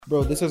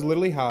Bro, this is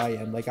literally how I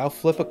am. Like, I'll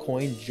flip a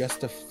coin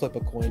just to flip a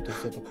coin to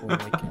flip a coin.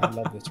 Like, I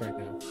love this right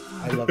now.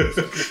 I love this.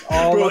 It's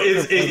all Bro, up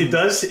to it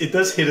does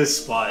hit a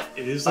spot.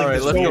 It is like All right,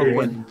 this let's go weird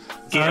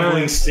quick.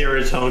 gambling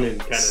serotonin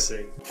kind of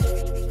thing.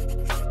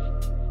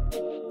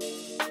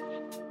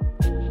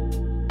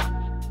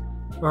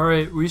 All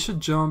right, we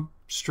should jump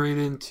straight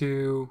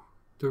into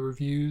the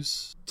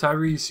reviews.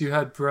 Tyrese, you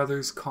had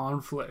Brothers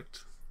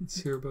Conflict.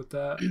 Let's hear about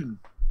that.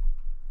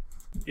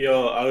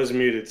 Yo, I was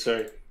muted.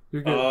 Sorry.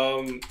 You're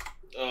good.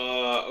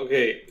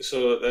 Okay,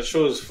 so that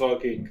show is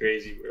fucking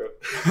crazy, bro.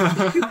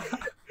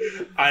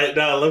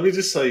 Let me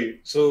just tell you.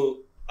 So,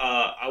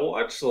 I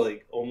watched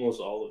like almost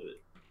all of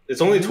it.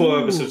 It's only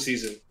 12 episode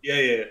season. Yeah.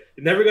 It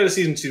never got a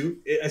season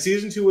 2.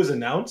 Season 2 was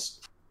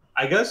announced,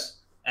 I guess,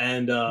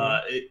 and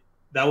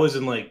that was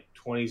in like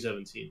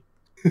 2017.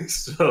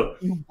 So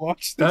You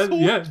watched this That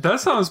yeah,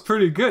 that sounds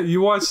pretty good. You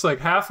watched like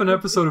half an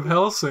episode of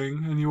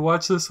Hellsing, and you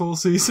watched this whole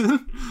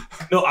season.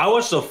 no, I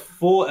watched a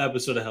full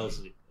episode of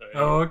Hellsing. Alright?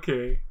 Oh,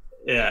 okay.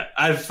 Yeah.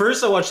 I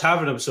watched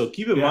half an episode.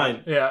 Keep in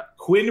mind, Yeah.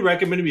 Quinn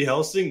recommended me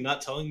Hellsing, not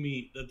telling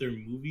me that they're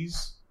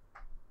movies,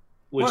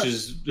 which What?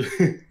 is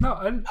No,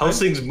 I didn't.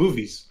 Hellsing's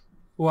movies.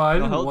 Well, I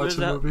didn't No, watch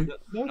the movie.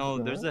 No,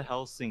 there's a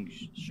Helsing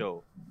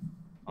show.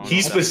 I don't He know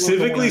if that-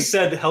 specifically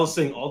said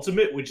Helsing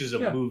Ultimate, which is a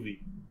Yeah.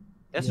 movie.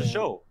 That's a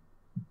show.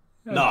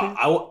 Yeah,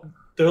 No,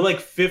 they're like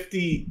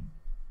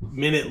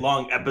 50-minute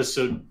long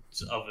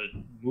episodes of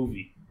a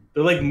movie.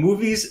 They're like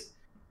movies,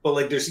 but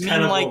like there's You 10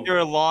 mean of like them.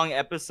 they're long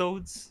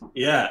episodes?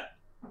 Yeah.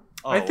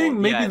 Oh, I think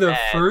well, maybe yeah, the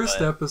that, first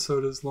but-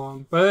 episode is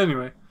long, but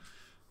anyway.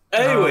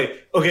 Anyway,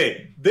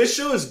 okay, this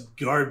show is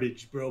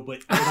garbage, bro. But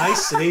when I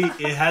say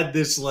it had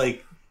this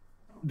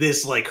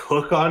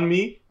hook on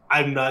me,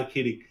 I'm not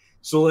kidding.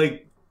 So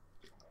like,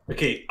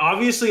 okay,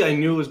 obviously I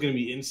knew it was gonna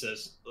be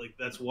incest. Like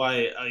that's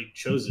why I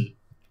chose it.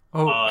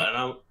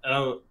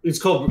 Oh,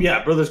 It's called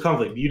Brothers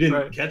Conflict. You didn't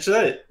Right. catch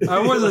that? I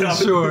wasn't Like,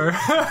 sure.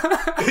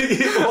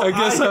 Well, I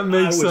guess that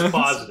makes I was sense.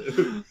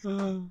 positive.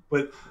 Uh,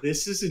 But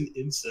this is an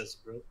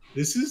incest, bro.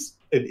 This is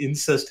an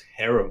incest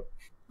harem.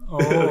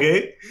 oh,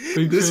 Okay?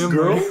 big This family.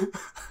 girl,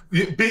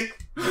 big,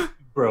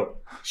 bro,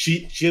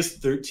 she has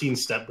 13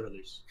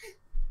 stepbrothers.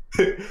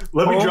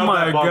 Let me Oh drop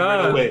my that bomb right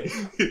God. away.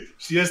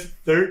 She has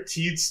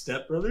 13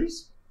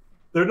 stepbrothers.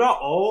 They're not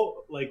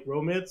all like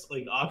romance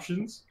like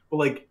options, but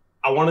like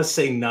I want to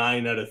say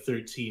 9 out of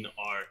 13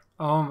 are,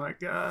 Oh my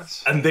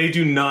gosh. and they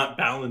do not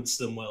balance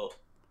them well.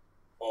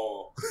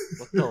 Oh,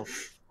 What the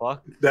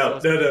fuck? No,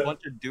 So it's no. A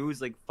bunch of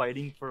dudes like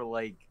fighting for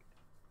like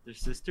their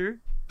sister.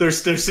 their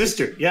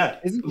sister, yeah,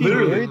 Isn't he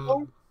literally. married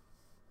though?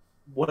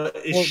 What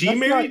is Well, she that's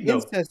married? Not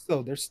No, incest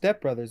though. They're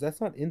stepbrothers. That's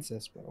not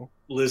incest, bro.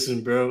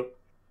 listen, bro.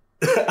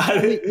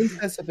 Only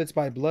incest if it's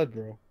by blood,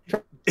 bro.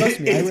 Trust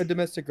me, I read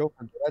Domestic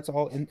Girlfriend. That's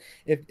all.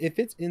 If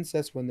it's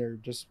incest when they're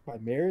just by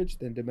marriage,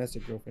 then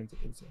Domestic Girlfriend's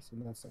incest,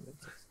 and that's not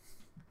incest.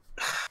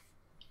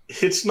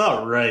 It's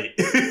not right.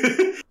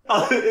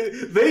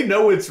 They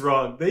know it's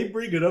wrong. They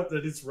bring it up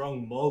that it's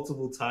wrong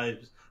multiple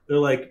times. They're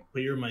like,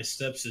 but you're my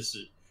stepsister.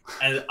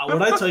 And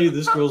when I tell you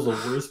this girl's the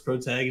worst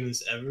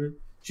protagonist ever,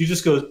 she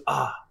just goes,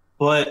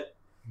 but,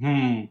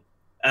 and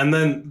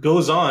then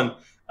goes on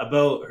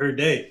about her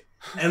day.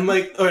 And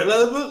like, all right,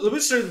 let me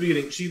start at the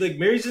beginning. She like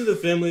marries into the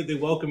family. They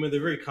welcome her.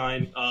 They're very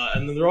kind.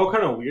 And then they're all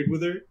kind of weird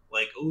with her.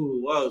 Like, oh,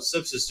 wow,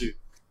 stepsister.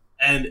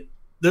 And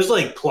there's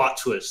like plot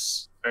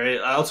twists. All right,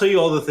 I'll tell you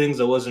all the things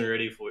I wasn't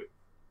ready for.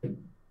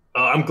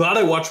 I'm glad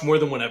I watched more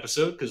than one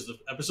episode because the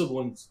episode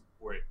one's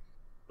boring.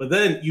 But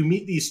then you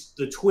meet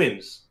the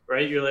twins,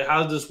 right? You're like,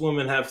 how does this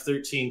woman have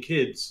 13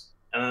 kids?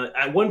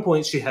 At one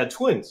point, she had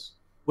twins,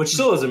 which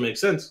still doesn't make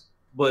sense,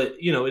 but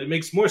you know, it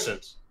makes more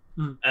sense.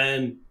 Hmm.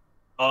 And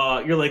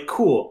you're like,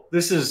 cool,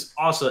 this is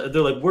awesome.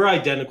 They're like, we're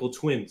identical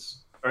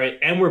twins, all right,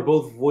 and we're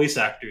both voice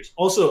actors.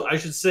 Also, I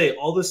should say,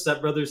 all the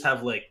stepbrothers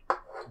have like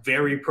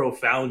very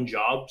profound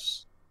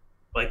jobs.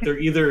 Like they're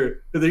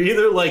either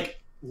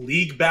like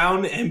league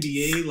bound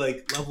NBA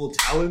like level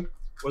talent,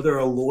 or they're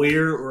a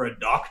lawyer or a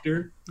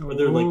doctor, or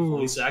they're like Ooh.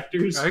 voice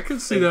actors. I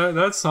could see that.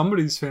 That's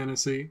somebody's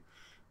fantasy.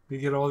 You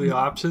get all the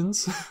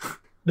options.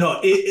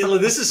 No,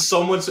 this is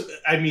someone's.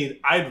 I mean,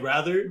 I'd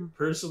rather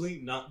personally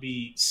not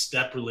be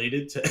step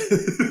related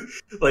to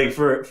like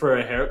for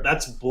a hair.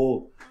 That's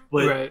bull.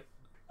 But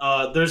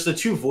Right. there's the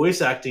 2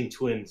 voice acting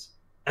twins,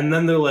 and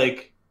then they're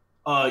like,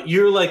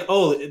 you're like,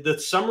 oh, the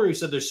summary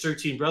said there's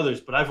 13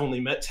 brothers, but I've only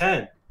met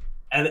 10.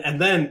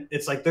 And then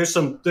it's like there's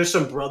some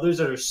brothers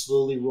that are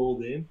slowly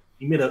rolled in.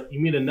 You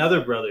meet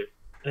another brother,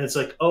 and it's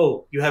like,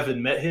 oh, you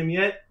haven't met him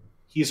yet?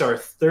 He's our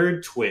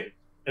 3rd twin.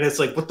 And it's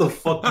like, what the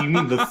fuck do you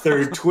mean the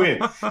 3rd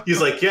twin?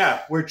 He's like,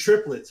 yeah, we're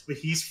triplets, but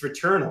he's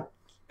fraternal.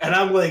 And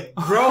I'm like,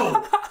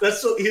 bro,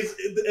 that's so. And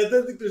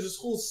then there's this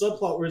whole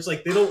subplot where it's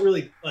like they don't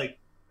really like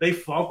they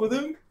fuck with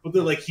him, but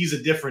they're like, he's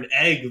a different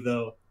egg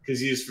though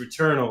because he's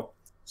fraternal.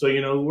 So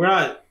you know we're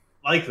not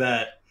like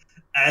that.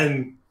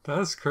 And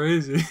That's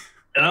crazy.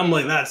 I'm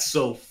like, that's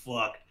so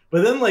fucked.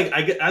 But then like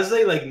as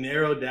they like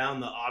narrow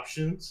down the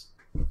options.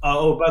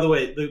 Oh, by the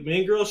way, the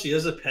main girl, she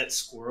has a pet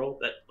squirrel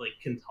that like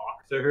can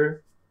talk to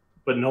her.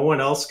 but no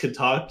one else could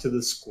talk to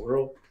the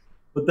squirrel.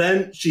 But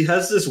then she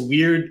has this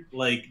weird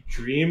like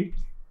dream.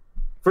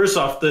 First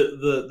off,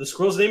 the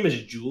squirrel's name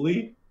is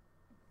Julie.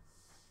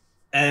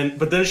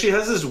 But then she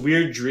has this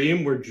weird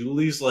dream where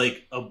Julie's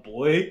like a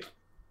boy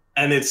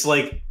and it's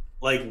like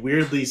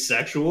weirdly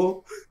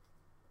sexual.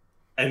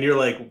 And you're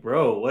like,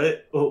 bro,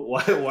 what?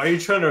 Why are you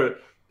trying to,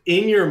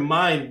 in your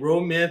mind,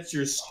 romance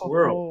your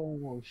squirrel?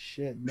 Oh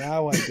shit!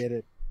 Now I get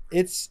it.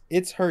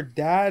 It's her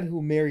dad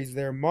who marries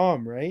their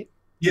mom, right?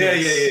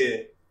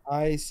 Yeah.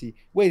 I see.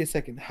 Wait a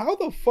second. How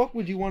the fuck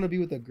would you want to be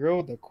with a girl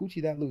with a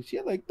coochie that loose? She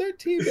had like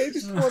 13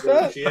 babies before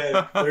that. She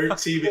had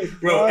 13,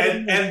 bro,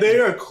 and they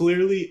are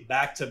clearly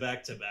back to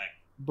back to back.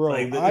 Bro,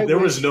 like, there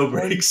was no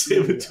breaks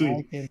in between.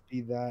 I can't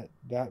be that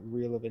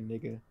real of a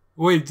nigga.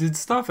 Wait, did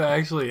stuff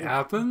actually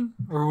happen,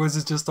 or was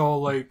it just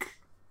all like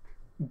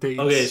dates?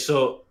 Okay,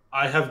 so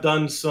I have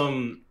done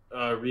some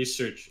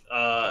research.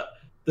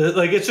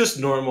 It's just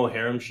normal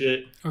harem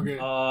shit. Okay.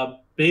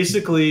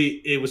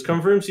 Basically, it was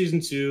confirmed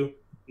season 2.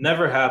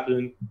 Never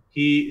happened.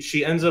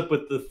 She ends up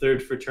with the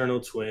third fraternal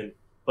twin,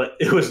 but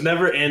it was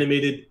never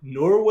animated,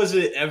 nor was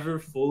it ever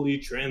fully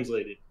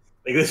translated.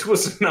 Like, this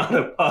was not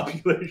a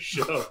popular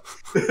show.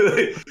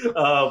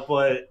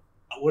 But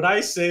would I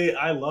say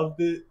I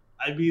loved it?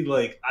 I mean,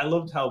 like, I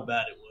loved how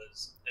bad it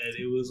was, and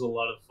it was a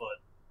lot of fun.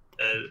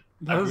 And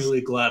I'm really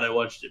glad I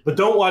watched it. But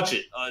don't watch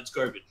it. It's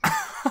garbage.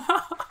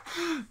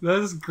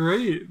 That's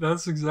great.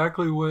 That's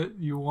exactly what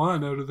you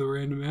want out of the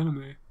random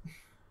anime.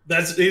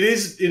 It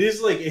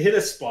is like, it hit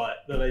a spot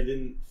that I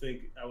didn't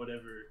think I would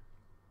ever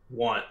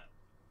want.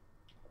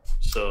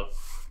 So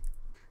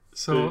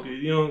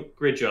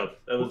great job.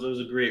 That was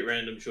a great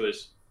random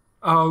choice.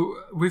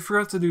 We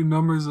forgot to do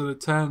numbers out of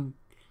 10.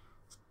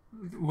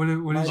 What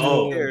is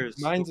who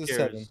cares? Mine's Who a cares?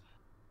 7.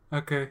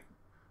 Okay.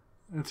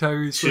 And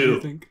Tyrese, what do you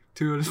think?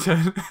 2 out of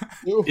 10.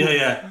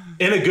 Yeah.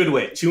 In a good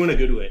way. 2 in a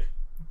good way.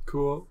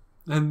 Cool.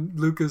 And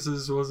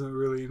Lucas's wasn't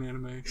really an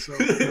anime, so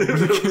it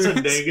was a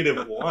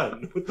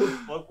 -1. What the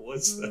fuck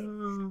was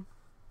that?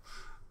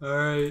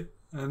 Alright.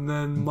 And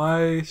then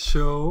my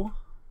show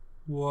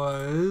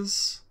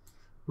was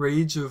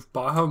Rage of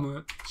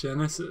Bahamut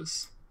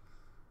Genesis.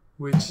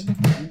 Which I've seen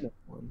that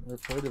one.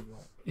 I've heard of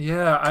that.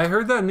 yeah, I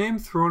heard that name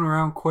thrown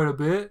around quite a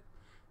bit,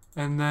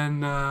 and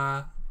then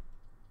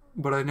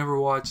but I never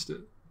watched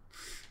it.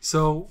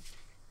 So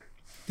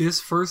this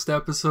first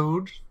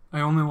episode,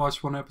 I only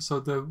watched one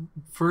episode. The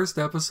first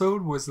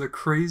episode was the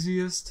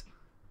craziest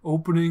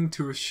opening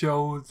to a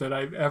show that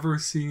I've ever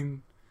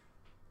seen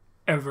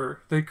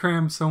ever. They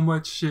crammed so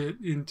much shit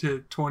into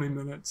 20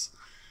 minutes.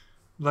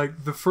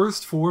 Like, the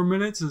first 4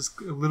 minutes is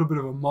a little bit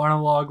of a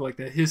monologue, like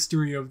the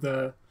history of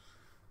the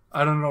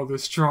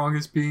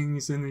strongest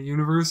beings in the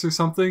universe or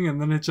something,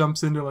 and then it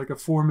jumps into like a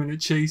 4-minute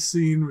chase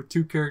scene with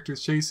 2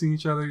 characters chasing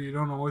each other. You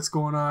don't know what's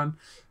going on,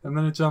 and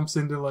then it jumps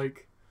into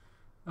like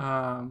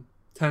 10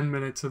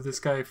 minutes of this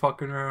guy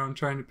fucking around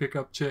trying to pick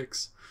up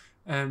chicks.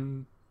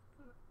 And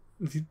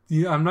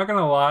I'm not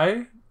gonna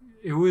lie,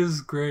 it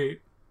was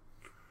great.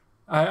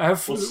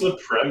 What's the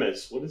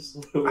premise?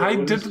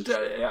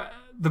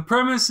 The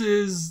premise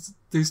is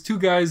there's 2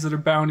 guys that are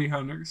bounty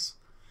hunters,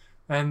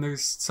 and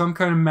there's some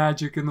kind of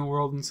magic in the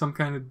world and some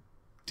kind of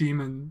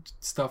demon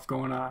stuff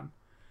going on.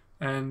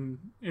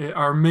 And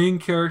our main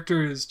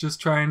character is just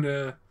trying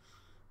to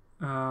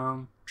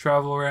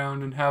travel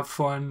around and have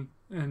fun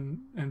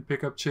and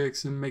pick up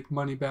chicks and make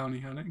money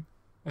bounty hunting,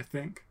 I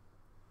think.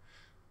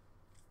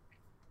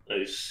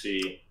 I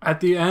see. At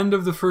the end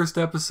of the first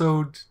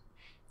episode,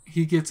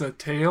 he gets a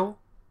tail.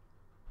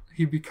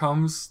 He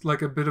becomes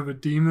like a bit of a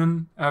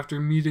demon after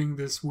meeting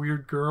this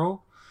weird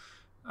girl.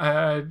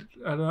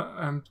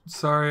 I'm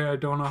sorry, I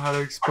don't know how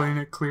to explain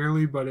it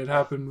clearly, but it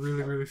happened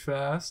really, really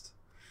fast.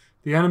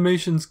 The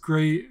animation's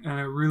great, and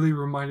it really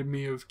reminded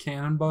me of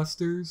Cannon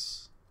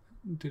Busters.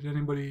 Did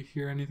anybody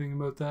hear anything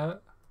about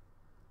that?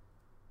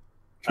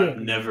 I've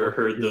never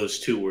heard those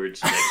 2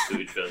 words next to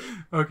each other.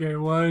 Okay,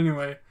 well,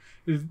 anyway,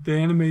 the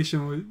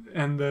animation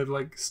and the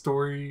like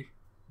story,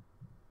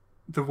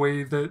 the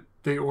way that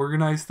they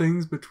organize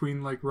things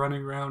between like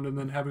running around and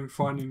then having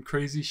fun and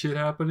crazy shit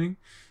happening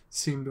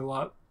seemed a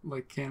lot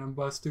like Cannon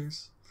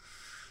Busters.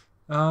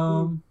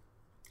 And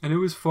it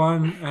was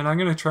fun, and I'm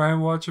gonna try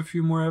and watch a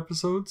few more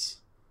episodes.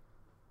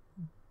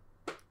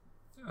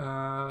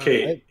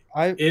 Okay.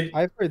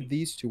 I've heard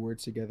these 2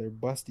 words together,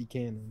 busty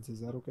cannons.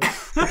 Is that okay?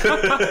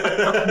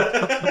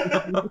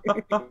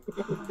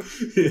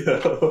 Yeah.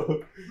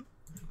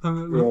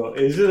 Bro,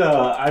 is it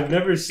I've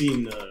never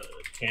seen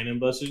Cannon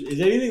Busters. Is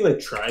it anything like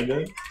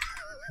Trigun?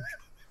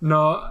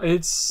 No,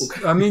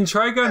 I mean,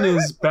 Trigun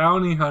is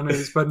bounty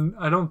hunters, but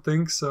I don't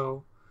think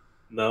so.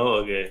 No?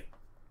 Okay.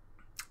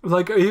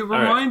 Like, it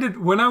reminded,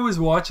 when I was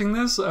watching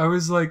this, I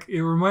was like,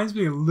 it reminds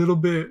me a little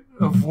bit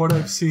of what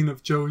I've seen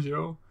of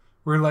JoJo,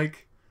 where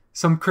like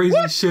some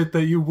crazy shit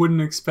that you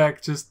wouldn't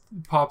expect just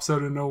pops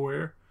out of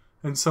nowhere,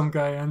 and some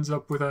guy ends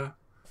up with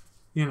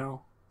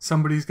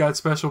somebody's got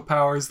special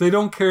powers. They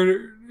don't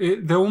care.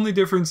 The only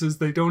difference is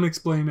they don't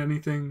explain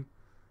anything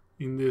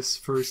in this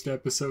first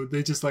episode.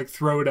 They just like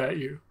throw it at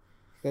you.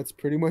 That's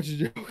pretty much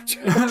JoJo.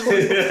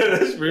 Yeah,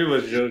 that's pretty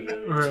much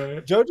JoJo.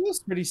 Right. JoJo's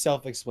pretty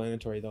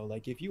self-explanatory though.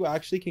 Like if you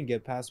actually can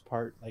get past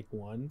part like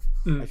 1,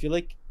 Mm. I feel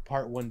like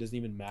part 1 doesn't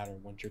even matter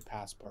once you're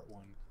past part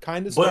 1.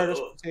 Kind of But-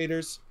 Stardust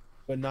Crusaders,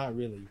 but not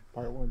really.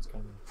 Part 1's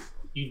kind of.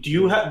 You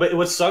do have, but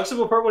what sucks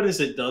about part 1 is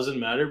it doesn't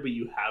matter, but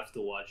you have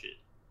to watch it.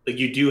 Like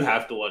you do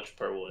have to watch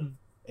part 1.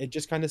 It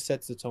just kind of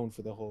sets the tone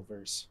for the whole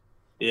verse.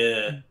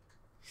 Yeah.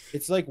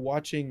 It's like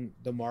watching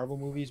the Marvel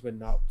movies but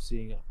not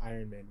seeing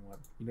Iron Man 1.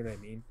 You know what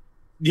I mean?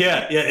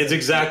 Yeah, it's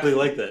exactly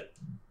like that.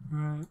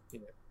 Right. Yeah.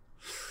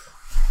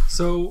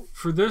 So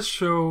for this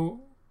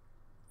show,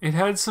 it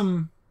had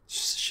some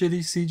shitty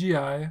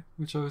CGI,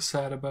 which I was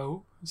sad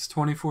about. It's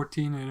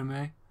 2014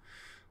 anime,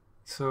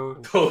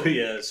 so Oh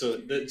yeah, so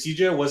the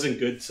CGI wasn't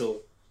good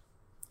till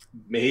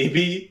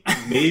maybe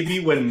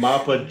when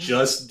Mappa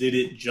just did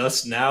it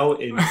just now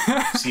in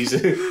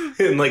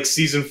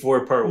season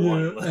 4 part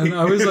 1. yeah. And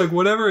I was like,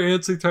 whatever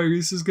answer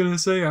Tyrese is gonna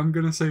say, I'm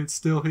gonna say it's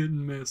still hit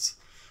and miss.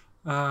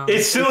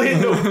 it's still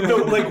no,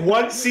 like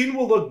one scene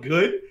will look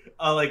good,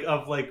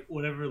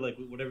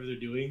 whatever they're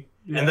doing,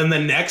 Yeah. and then the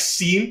next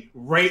scene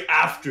right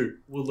after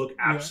will look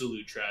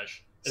absolute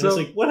trash. And it's So-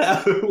 like, what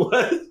happened?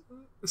 What?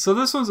 So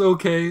this one's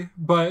okay,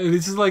 but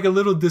it's just like a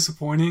little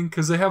disappointing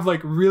because they have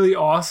like really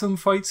awesome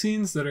fight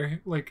scenes that are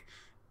like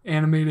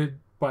animated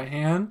by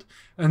hand,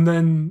 and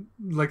then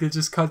like it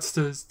just cuts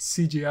to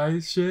CGI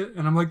shit,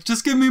 and I'm like,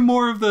 just give me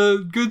more of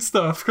the good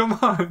stuff, come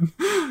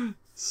on.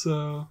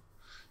 So,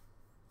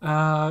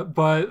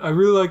 but I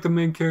really like the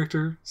main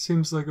character.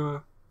 Seems like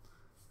a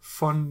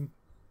fun,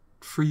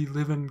 free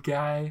living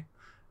guy,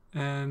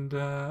 and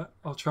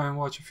I'll try and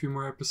watch a few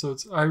more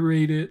episodes. I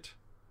rate it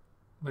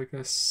like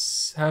a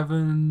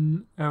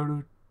 7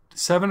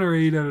 or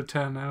 8 out of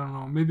 10. I don't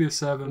know, maybe a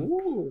 7.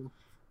 Ooh.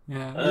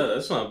 Yeah,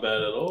 That's not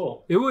bad at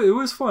all. it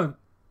was fun,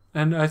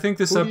 and I think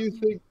this Who do you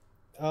think,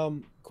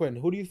 Quinn?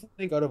 Who do you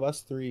think out of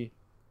us 3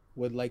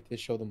 would like this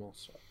show the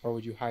most, or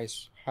would you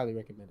highly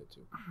recommend it to?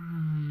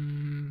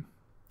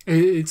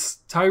 it's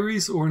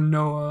Tyrese or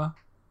Noah.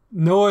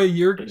 Noah,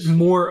 you're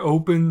more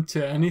open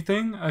to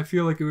anything. I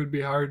feel like it would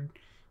be hard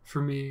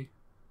for me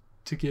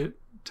to get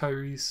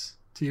Tyrese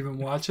to even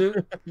watch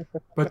it,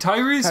 but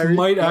Tyrese Tyrese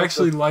might loves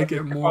actually the like it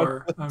fucking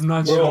more. I'm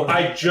not Bro, sure.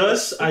 I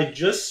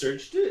just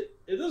searched it.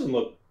 It doesn't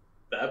look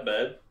that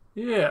bad.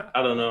 Yeah,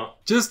 I don't know.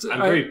 just I'm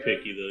very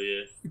picky though.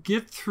 Yeah.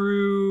 get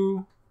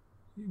through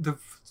the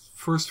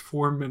first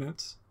 4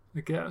 minutes,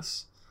 I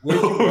guess.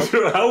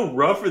 How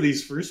rough are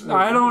these first ones?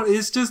 I don't.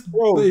 It's just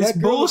Bro, it's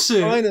that girl is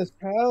bullshit. fine as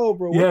hell,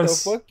 bro.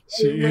 Yes, What the fuck?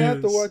 she I'm gonna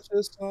have to is. watch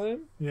this time.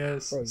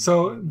 Yes. Bro,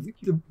 So you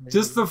keep-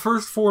 just the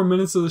first 4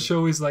 minutes of the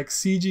show is like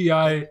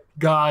CGI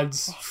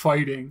gods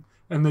fighting,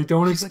 and they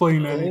don't She's like,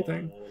 explain "Oh."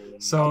 anything.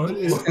 So I'm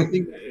it,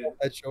 thinking about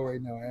that show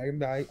right now.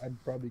 I'm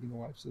probably gonna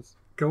watch this.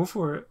 go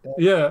for it.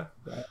 Yeah,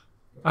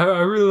 I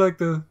really like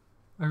the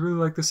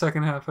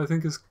second half. I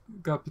think it's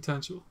got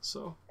potential.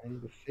 So I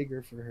need a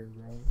figure for her,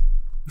 bro.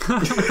 You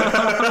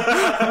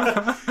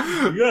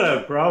gotta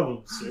have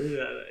problems, sir.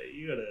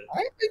 You gotta. I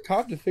haven't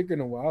copped a figure in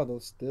a while though.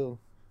 Still,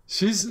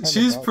 she's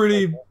Kinda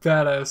pretty about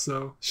badass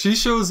though. She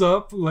shows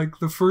up like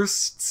the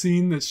first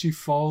scene that she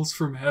falls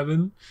from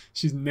heaven.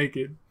 She's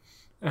naked,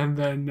 and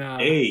then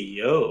Hey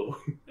yo.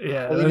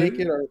 yeah, are they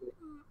naked or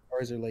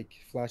is there like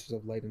flashes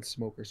of light and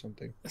smoke or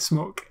something?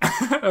 smoke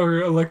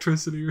or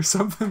electricity or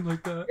something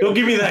like that. Don't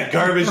give me that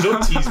garbage.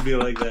 Don't tease me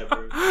like that,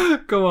 bro.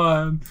 Come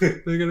on,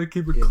 they gotta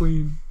keep it Yeah.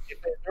 clean.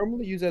 If they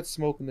normally use that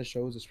smoke in the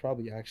shows, it's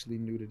probably actually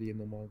nudity in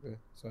the manga.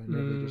 So I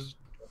never Mm. just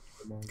watch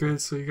the manga.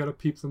 Good, so you gotta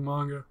peep the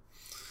manga.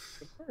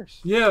 Of course.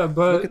 Yeah, Look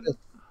but at this.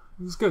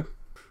 it was good.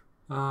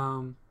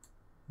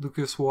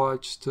 Lucas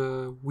watched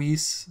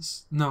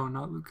Whis. No,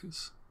 not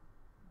Lucas.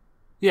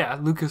 Yeah,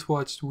 Lucas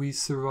watched We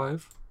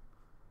Survive.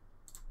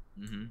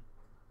 Mm-hmm.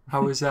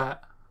 How was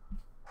that?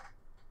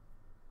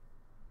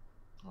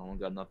 I don't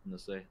got nothing to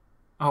say.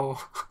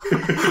 Oh,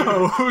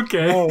 oh,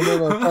 okay. Oh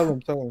no,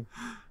 tell him.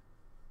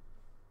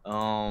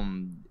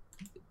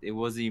 It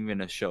wasn't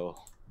even a show.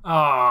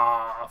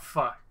 Ah,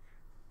 fuck.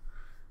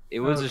 It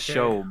was Okay. a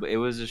show,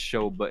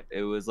 but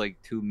it was like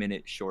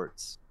 2-minute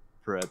shorts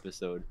per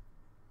episode.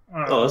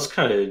 Oh, that's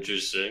kind of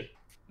interesting.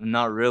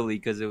 Not really,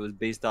 because it was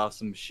based off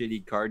some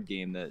shitty card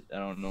game that I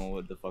don't know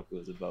what the fuck it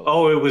was about.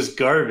 Oh, it was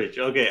garbage.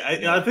 Okay,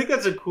 Yeah. I think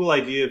that's a cool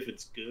idea if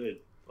it's good.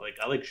 Like,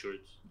 I like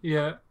shorts.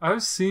 Yeah,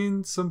 I've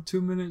seen some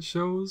 2-minute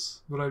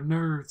shows, but I've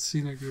never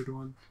seen a good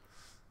one.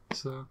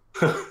 So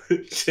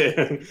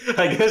Damn.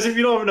 I guess if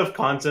you don't have enough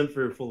content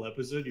for a full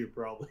episode, you're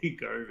probably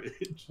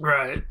garbage.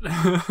 right.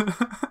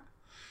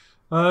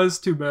 That's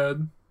too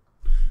bad.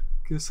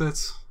 Guess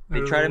that's. They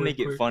out of try the to way make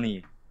it quick.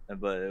 funny,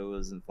 but it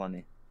wasn't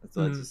funny. That's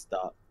why I Mm. just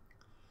stopped.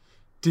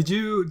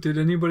 Did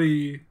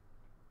anybody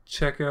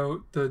check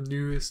out the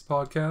newest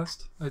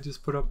podcast I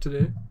just put up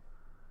today?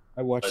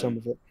 I watched some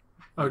of it.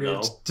 Okay,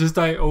 No. just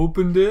I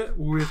opened it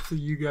with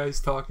you guys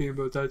talking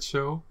about that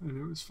show, and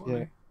it was funny.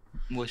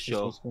 Yeah. What This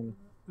show? was funny.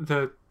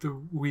 The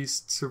We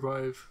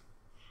Survive,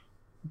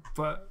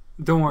 but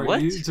don't worry,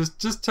 What?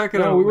 just check it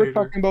No, out we were later.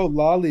 talking about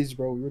lollies,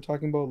 bro. We were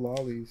talking about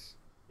lollies.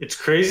 It's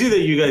crazy that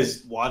you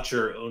guys watch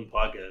your own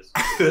podcast.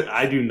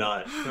 I do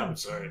not. I'm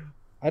sorry.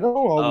 I don't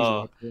always Oh.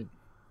 watch it.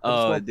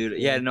 Oh, watched dude, it.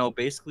 yeah, no.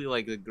 Basically,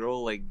 like the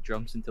girl like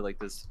jumps into like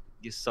this,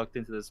 gets sucked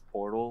into this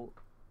portal,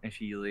 and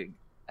she like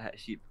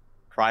she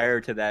prior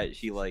to that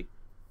she like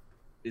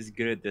is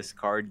good at this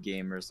card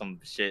game or some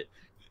shit.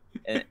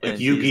 And Like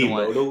she doesn't Yugi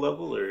want- Moto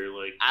level or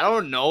like I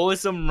don't know,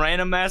 it's some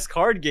random ass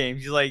card game.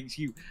 She like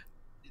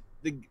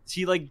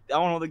she like I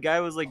don't know. The guy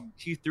was like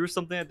she threw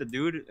something at the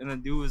dude, and the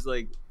dude was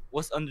like,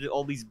 "What's under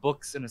all these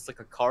books?" And it's like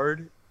a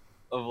card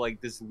of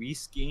like this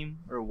Weiss game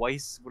or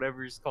Weiss,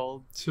 whatever it's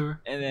called. Sure.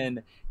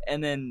 And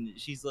then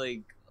she's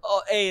like,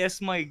 "Oh, hey,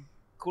 that's my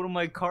go to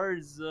my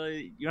cards.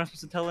 You're not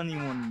supposed to tell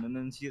anyone." And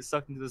then she gets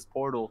sucked into this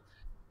portal,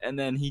 and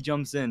then he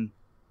jumps in,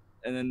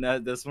 and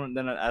then that's when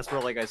that's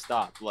where like I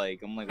stopped.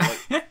 Like I'm like,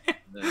 what?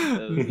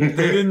 They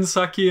didn't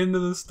suck you into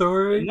the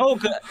story. No,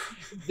 'cause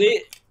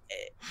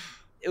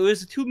it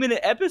was a 2-minute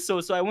episode,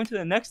 so I went to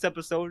the next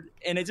episode,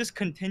 and it just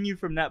continued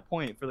from that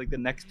point for like the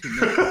next 2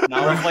 minutes. And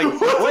I was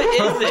like, "What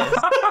is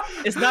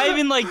this?" It's not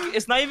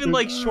even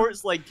like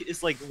shorts. Like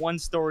it's like one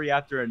story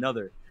after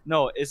another.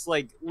 No, it's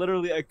like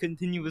literally a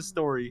continuous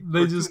story.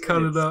 They for just 2 cut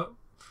minutes. it up.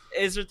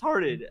 It's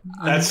retarded.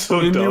 That's so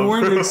and you dumb,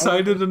 weren't bro.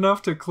 excited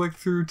enough to click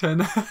through 10.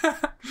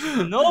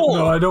 No.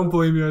 No, I don't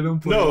blame you. I don't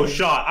blame no you.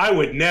 shot. I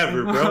would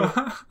never, bro.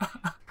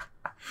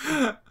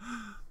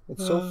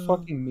 It's so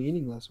fucking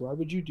meaningless. Why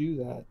would you do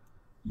that?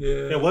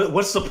 Yeah,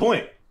 what's the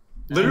point?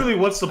 Literally,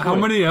 what's the point? How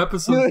many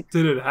episodes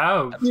did it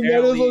have? You might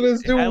as well Apparently,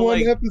 just do it had, one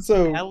like-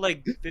 episode. It had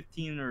like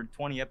 15 or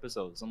 20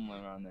 episodes,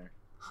 somewhere around there.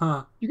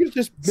 Huh. You could have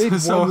just made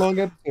So- one long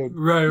episode.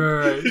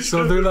 Right.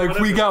 So they're like,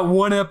 we got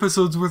one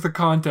episode's worth of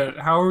content.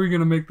 How are we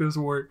gonna make this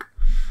work?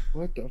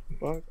 What the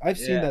fuck? I've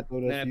seen Yeah. that though.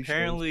 And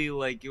apparently,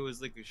 like it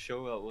was like a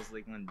show that was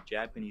like on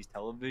Japanese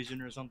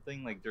television or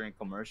something, like during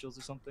commercials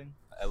or something.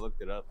 I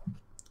looked it up.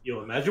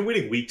 Yo, imagine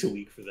waiting week to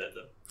week for that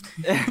though.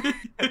 Yeah.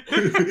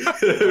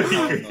 That'd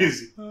be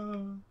crazy.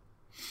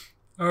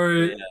 All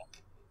right.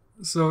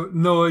 So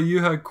Noah,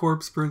 you had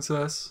Corpse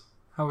Princess.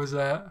 How was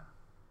that?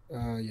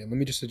 Yeah, let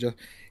me just adjust.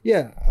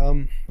 Yeah,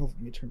 let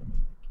me turn on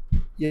my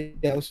mic.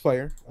 Yeah, it was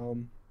fire.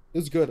 It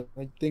was good.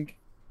 I think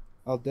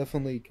I'll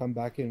definitely come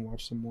back and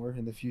watch some more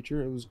in the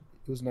future. It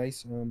was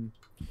nice.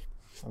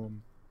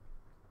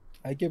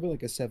 I give it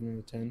like a 7 out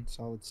of 10,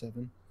 solid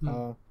 7.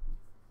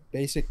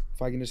 Basic.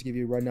 If I can just give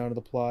you a rundown of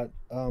the plot.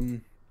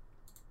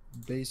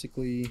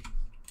 Basically,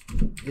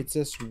 it's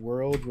this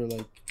world where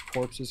like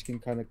corpses can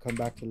kind of come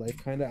back to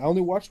life. Kind of. I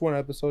only watched one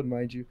episode,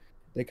 mind you.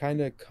 They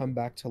kind of come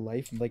back to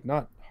life, and like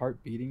not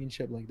heart beating and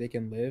shit. But, like they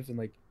can live and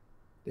like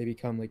they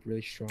become like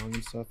really strong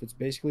and stuff. It's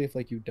basically if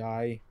like you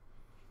die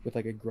with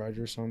like a grudge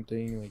or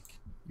something, like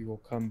you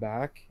will come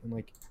back. And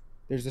like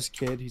there's this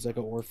kid, he's like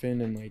an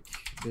orphan, and like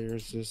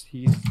there's this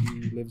he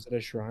lives at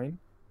a shrine,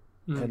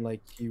 and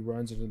like he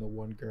runs into the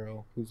one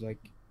girl who's like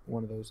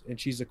one of those, and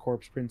she's a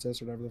corpse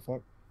princess or whatever the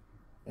fuck.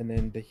 And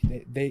then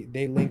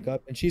they link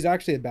up, and she's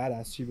actually a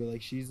badass too, but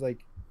like she's like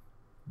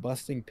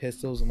busting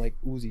pistols and like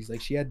Uzis.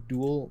 Like she had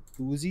dual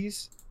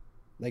Uzis,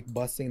 like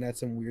busting at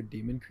some weird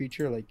demon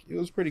creature. Like it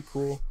was pretty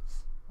cool.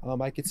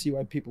 I could see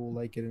why people will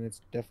like it, and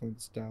it's definitely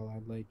the style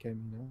I like. I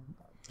mean,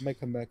 I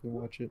might come back and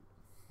watch it.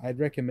 I'd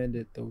recommend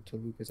it though to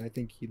Lucas. I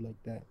think he'd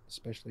like that,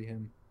 especially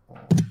him.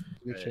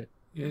 Good shit.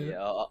 Yeah,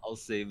 I'll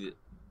save it.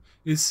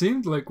 It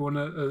seemed like one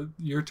of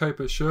your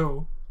type of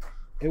show.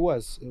 It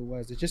was.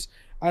 It just,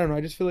 I don't know.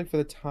 I just feel like for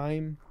the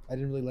time, I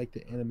didn't really like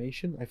the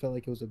animation. I felt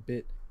like it was a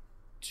bit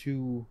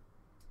too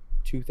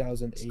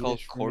 2008. It's called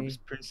Corpse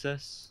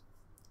Princess.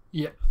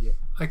 Yeah.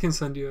 I can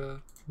send you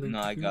a link. No,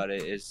 I if you- got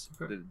it. It's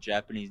Okay. the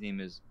Japanese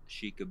name is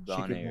Shikabane.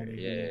 Shikabane,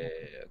 Yeah, yeah.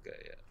 okay,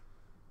 yeah.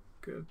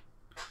 Good.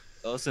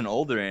 Oh, it's an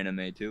older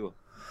anime too.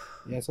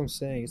 Yeah, that's what I'm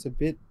saying. It's a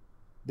bit,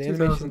 the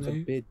animation's a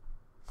 2008. bit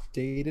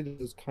dated. It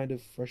was kind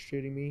of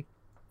frustrating me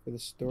for the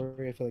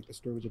story. I feel like the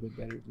story was a bit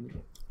better than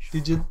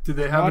it. Did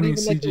they have Not any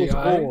even like it was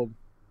CGI? old.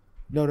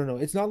 No.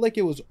 It's not like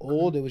it was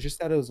old. It was just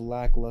that it was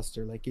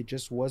lackluster. Like it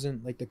just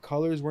wasn't like the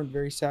colors weren't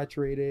very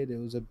saturated. It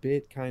was a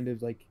bit kind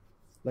of like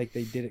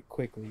they did it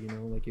quickly, you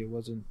know, like it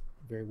wasn't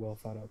very well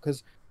thought out.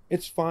 Because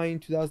it's fine,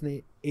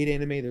 2008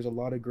 anime. There's a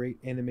lot of great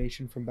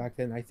animation from back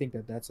then. I think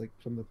that's like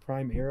from the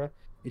prime era.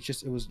 It's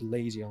just it was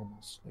lazy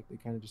almost. Like they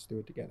kind of just threw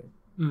it together.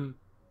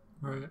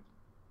 Right.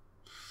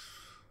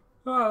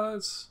 Oh,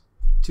 that's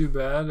too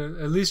bad.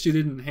 At least you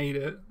didn't hate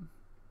it.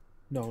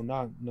 No,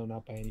 not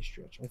by any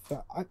stretch.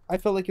 I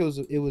felt like it was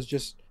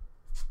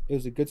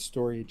a good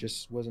story. It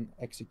just wasn't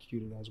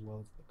executed as well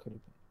as it could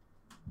have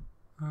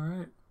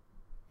been.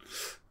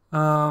 All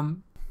right.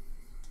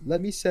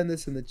 Let me send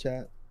this in the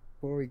chat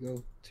before we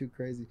go too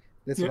crazy.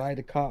 That's what I had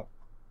to cop.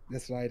 Bro.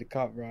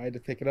 I had to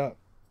pick it up.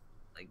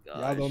 My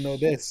Y'all don't know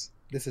gosh. this.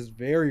 This is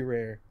very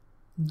rare.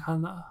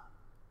 Nah.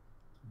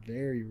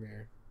 Very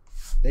rare.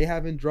 They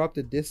haven't dropped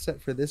a disc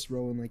set for this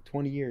row in like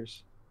 20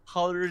 years.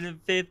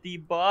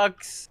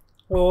 $150.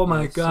 Oh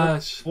my That's so-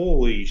 gosh.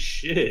 Holy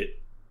shit.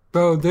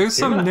 Bro, there's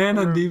some Yeah.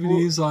 Nana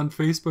DVDs on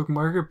Facebook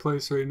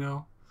Marketplace right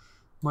now.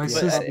 My Yeah,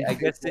 sister. I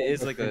guess it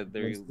is like a This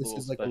very is little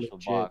like a special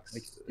legit, box.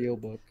 like steel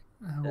book.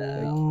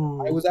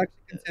 Oh. I was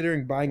actually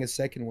considering buying a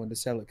second one to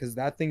sell it because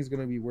that thing's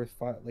gonna be worth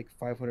like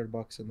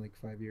 $500 in like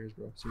 5 years,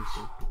 bro.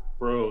 Seriously.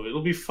 Bro,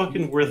 it'll be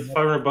fucking worth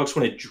 $500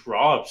 when it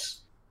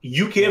drops.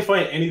 You can't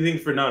find anything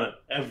for Nana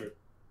ever.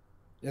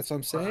 That's what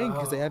I'm saying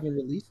because they Wow. haven't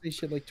released this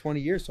shit like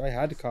 20 years, so I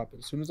had to cop it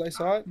as soon as I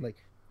saw it. Like,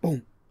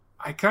 boom.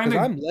 I 'Cause kind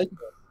of I'm like,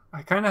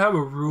 have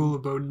a rule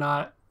about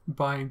not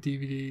buying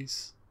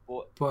DVDs,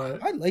 Well,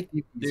 but I like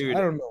DVDs. Dude,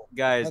 I don't know.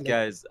 guys, I like-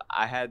 guys,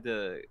 I had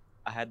to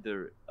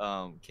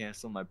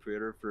cancel my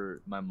pre-order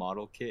for my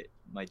model kit,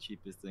 my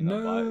cheapest thing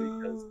I bought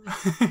no.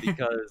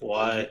 because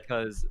Why?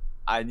 because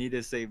I need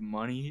to save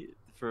money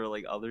for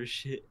like other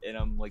shit, and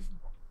I'm like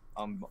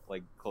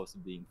close to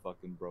being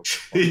fucking broke.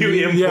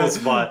 You impulse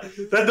Yeah. buy.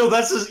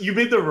 That's just, you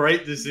made the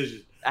right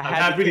decision. I I'm had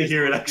happy to cancel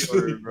hear it, my actually.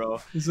 pre-order, bro.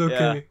 It's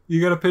okay.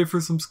 You gotta pay for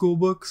some school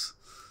books.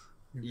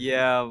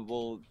 Yeah,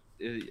 well,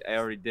 I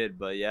already did,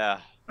 but yeah,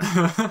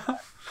 That's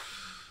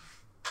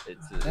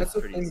it's the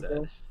pretty thing, sad.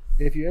 bro.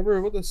 If you're ever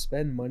able to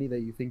spend money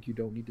that you think you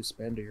don't need to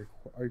spend,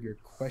 or you're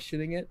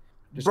questioning it,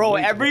 just Bro,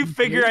 wait. every Wait.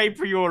 figure I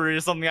pre-order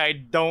is something I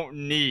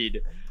don't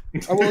need. I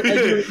do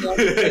it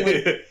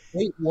now. Like,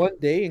 wait one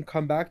day and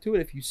come back to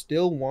it. If you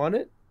still want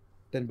it,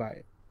 then buy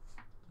it.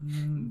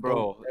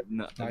 Bro, Don't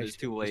no, buy it's shit.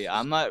 too late. It's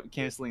I'm not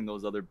canceling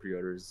those other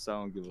pre-orders, so I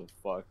don't give a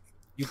fuck.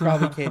 You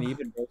probably can't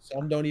even. Bro.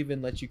 Some don't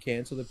even let you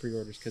cancel the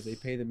pre-orders because they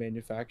pay the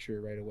manufacturer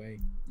right away.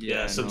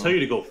 Yeah, I so know. tell you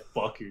to go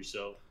fuck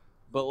yourself.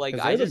 But like,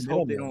 'Cause I they're the just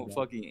hope they middleman, don't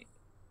bro. fucking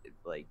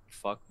like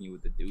fuck me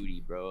with the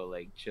duty, bro.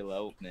 Like, chill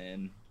out,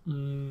 man.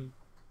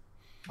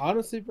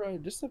 Honestly, bro,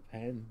 it just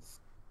depends.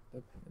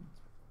 Depends.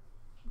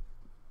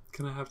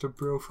 Gonna have to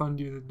bro fund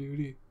you the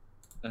duty.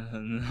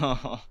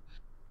 No.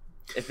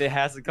 If it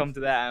has to come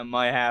to that, I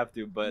might have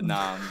to, but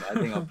nah, I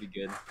think I'll be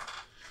good.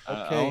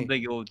 I Okay. don't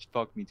think it'll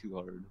fuck me too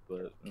hard,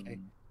 but Okay.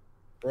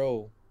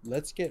 Bro,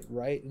 let's get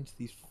right into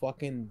these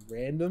fucking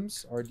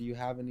randoms. Or do you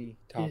have any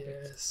topics?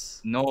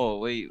 Yes. no,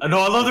 wait. I know,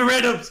 I love the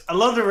randoms. I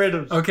love the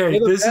randoms. Okay, They're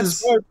the this best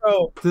is part,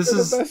 bro. this They're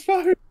is the best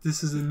part.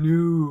 this is a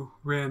new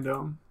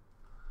random.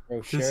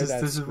 Bro, share This is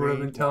that this is what I've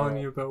been screen, telling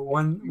bro. you about.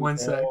 One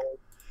sec. Bro, I'm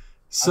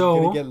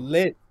So gonna get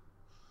lit.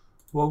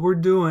 what we're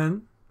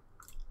doing?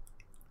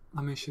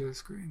 Let me share the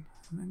screen,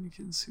 and then you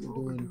can see what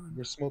we're doing.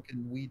 We're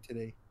smoking weed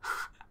today.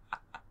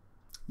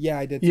 Yeah,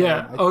 I did.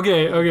 Yeah. tell him.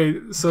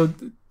 Okay. So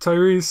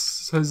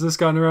Tyrese, has this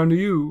gotten around to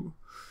you?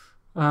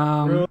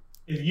 Bro,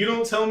 if you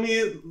don't tell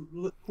me,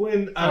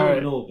 Quinn, I Alright,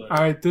 don't know about All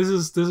right, this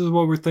is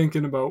what we're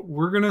thinking about.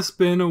 We're gonna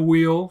spin a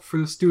wheel for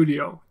the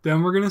studio.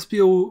 Then we're gonna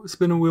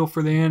spin a wheel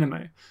for the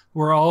anime.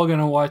 We're all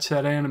gonna watch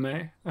that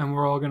anime, and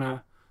we're all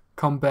gonna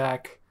come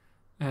back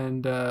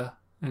and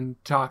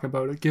talk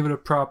about it. Give it a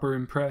proper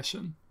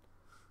impression.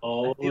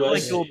 Oh, I feel I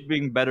like see. it'll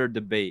bring better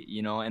debate,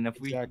 you know. And if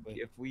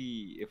Exactly.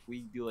 we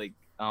do like,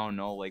 I don't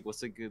know, like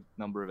what's a good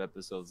number of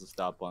episodes to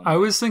stop on? I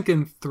was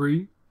thinking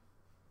 3.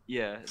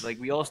 Yeah, like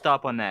we all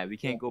stop on that. We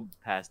can't go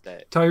past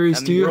that. Tyrese, I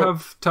mean, do you bro-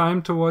 have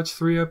time to watch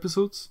 3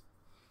 episodes?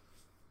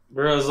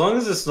 Bro, as long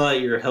as it's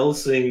not your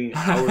Helsing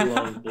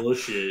hour-long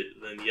bullshit,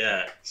 then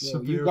yeah. Yo,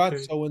 Should be you got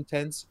okay. so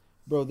intense,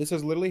 bro. This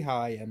is literally how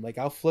I am. Like,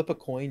 I'll flip a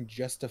coin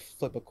just to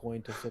flip a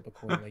coin to flip a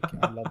coin. Like,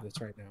 I love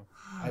this right now.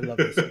 I love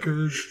this.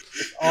 Good.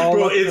 all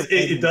Bro, up it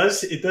to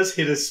does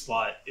hit a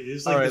spot. It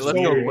is like All right, this let's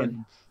go, weird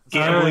Quinn.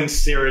 gambling Alright.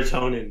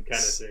 serotonin kind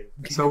of thing.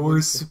 So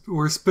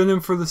we're spinning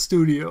for the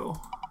studio.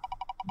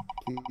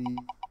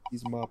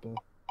 Please, Mappa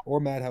or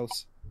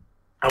Madhouse.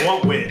 I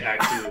want wit,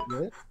 actually,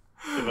 What?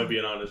 if I'm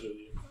being honest with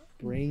you.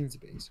 Brains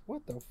base.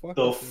 What the fuck?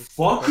 The is this?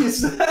 fuck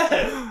is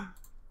that?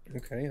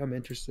 Okay, I'm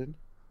interested.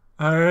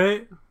 All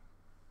right,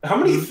 How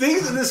many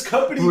things did this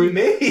company We-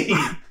 made?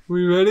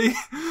 we ready?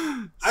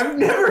 I've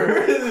never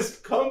heard of this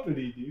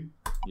company, dude.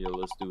 Yeah,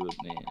 let's do it,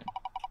 man.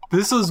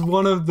 This is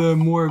one of the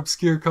more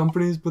obscure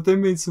companies, but they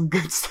made some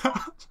good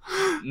stuff.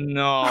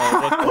 No,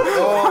 what the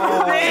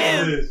Oh, fuck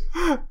is this?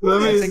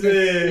 Let I me, think I've seen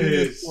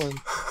this? this one.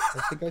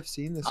 I think I've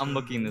seen this. I'm one.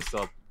 looking this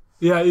up.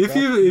 yeah,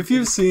 if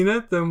you've seen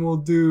it, then we'll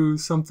do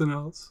something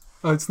else.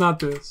 Oh, it's not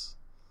this.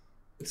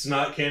 It's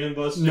not Cannon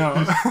Busters.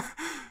 No.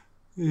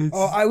 It's,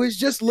 Oh, I was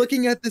just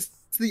looking at this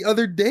the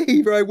other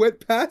day, bro. I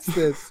went past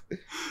this.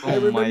 I Oh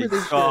remember my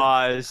this shit.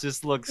 god, it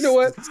just looks. You know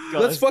what? disgusting.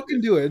 Let's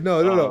fucking do it. No.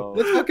 Oh.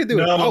 Let's fucking do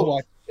it. No. I'll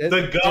watch it. The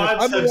I'm gods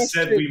gonna have watch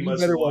said it, we you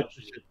must better watch watch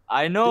it.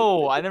 I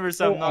know. I never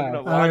said I'm not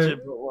gonna watch Alright.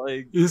 it, but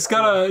like, it's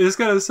got a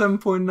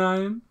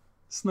 7.9.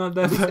 It's not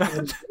that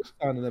bad.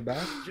 Sound in the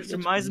back. it just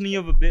reminds me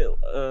of a bit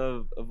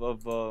of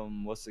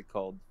what's it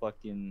called?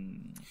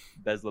 Fucking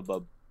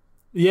Beelzebub.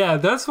 Yeah,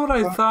 that's what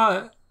I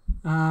thought.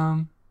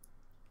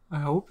 I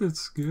hope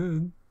it's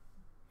good.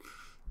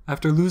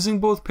 After losing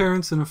both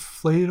parents in a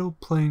fatal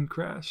plane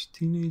crash,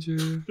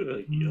 teenager.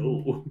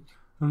 Yo.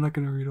 I'm not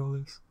gonna read all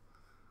this.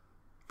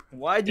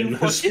 Why do In you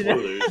the fucking?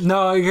 spoilers.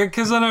 No,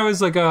 because then I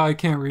was like, oh, I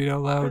can't read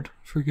out loud.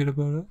 Forget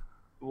about it.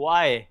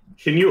 Why?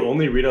 Can you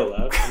only read out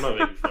loud? I'm not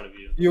making fun of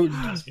you. You, I'm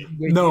asking.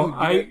 wait, No,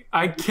 you-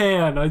 I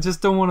can. I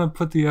just don't want to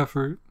put the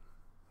effort.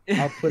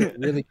 I'll put it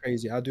really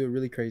crazy. I'll do it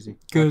really crazy.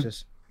 Good. Watch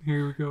this.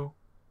 Here we go.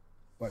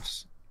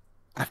 Watch.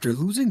 After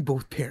losing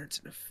both parents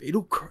in a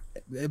fatal crash.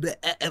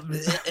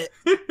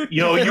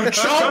 Yo, you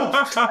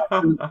choked.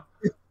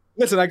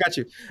 Listen, I got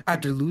you.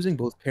 After losing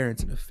both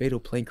parents in a fatal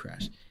plane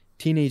crash,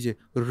 teenager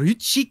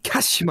Ruchi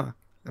Kashima.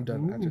 I'm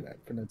done after Ooh.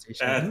 that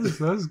pronunciation.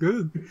 That's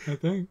good, I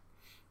think.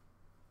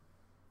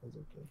 That was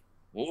okay.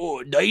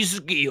 Oh,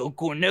 daisuki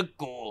yoko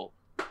neko.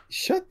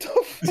 Shut the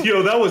fuck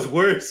Yo, that was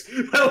worse.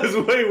 That was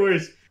way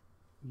worse.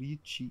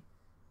 Ruchi.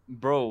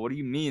 Bro, what do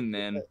you mean,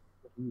 man?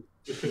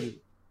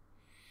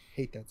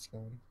 Hate that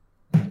song.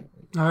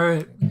 All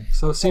right.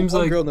 So it seems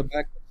One like girl in the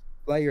back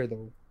flyer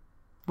though.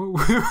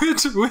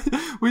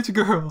 which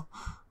girl?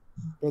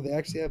 Bro, they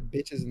actually have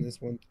bitches in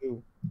this one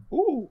too.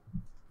 Ooh.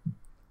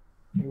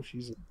 Oh,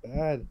 she's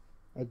bad.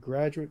 A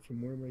graduate from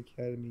Mortimer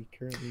Academy,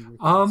 currently working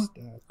as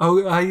staff.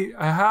 Oh, I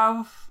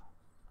have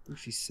Oh,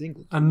 she's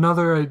single. too.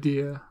 another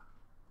idea.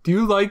 Do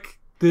you like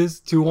this?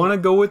 Do you want to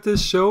go with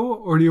this show,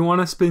 or do you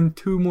want to spend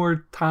 2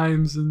 more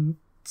times and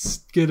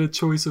get a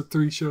choice of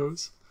 3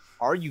 shows?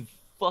 Are you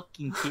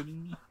fucking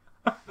kidding me?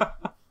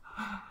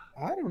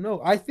 I don't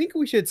know. I think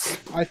we should.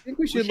 I think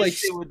we should should like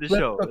stay with the flip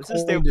show. a Let's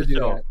just stay coin with to the do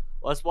show. that.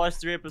 Let's watch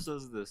 3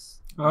 episodes of this.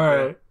 All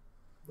right.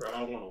 Bro, I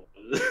don't know.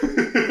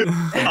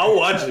 I'll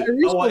watch it.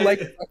 Reese I'll will watch like.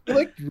 it. I feel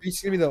like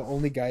Reese gonna be the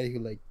only guy who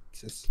likes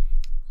this.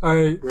 All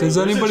right. Bro, Does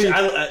there's a anybody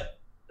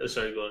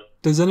sorry, go on.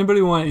 does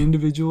anybody want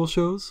individual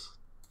shows?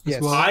 as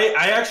Yes. well? I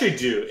actually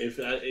do.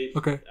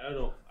 Okay. I don't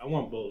know. I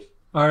want both.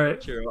 All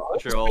right. Sure,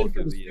 Let's sure, all spin for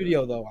of the you.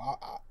 studio though.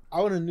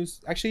 I want a new.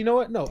 Actually, you know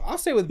what? No, I'll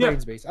stay with Yeah.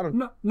 Brain Space. I don't.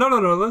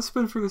 No. Let's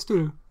spin for the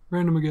studio.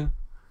 Random again.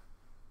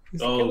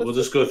 Oh, we'll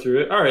just go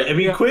through it. All right. I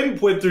mean, Yeah. Quinn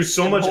went through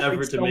so I'm much hoping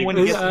effort to make someone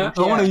this. gets I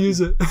some want to chat. use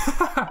it.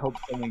 I hope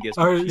someone gets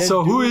All right.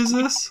 So who is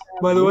this,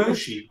 by the way?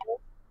 Mushi.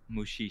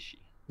 Mushishi.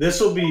 This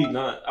will be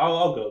not.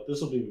 I'll go.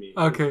 This will be me.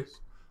 Okay.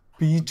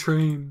 B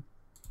Train.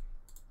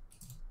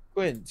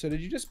 Quinn, so did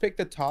you just pick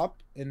the top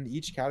in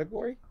each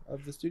category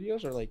of the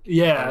studios, or like?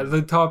 Yeah,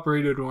 the top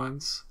rated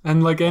ones,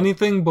 and like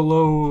anything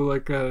below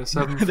like a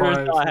 7.5. There's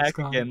not it's hack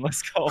gone. again.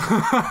 Let's go. All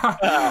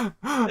All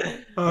right.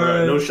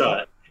 right. No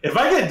shot. If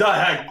I get dot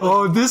hacked,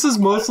 Oh, this is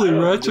mostly I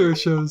don't retro do it.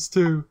 shows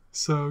too.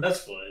 So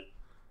that's fine.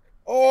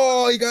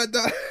 Oh, you got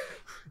that.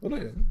 Oh, no,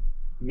 yeah.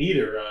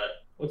 Meteorite.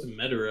 What's a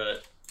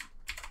meteorite?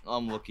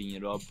 I'm looking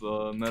it up.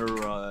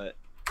 Meteorite.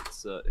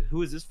 It's,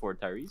 who is this for,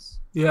 Tyrese?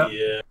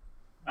 yeah.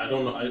 I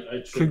don't know. I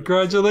should've-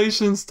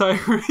 Congratulations,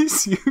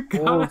 Tyrese. You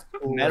got Old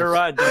school.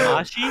 Meteorite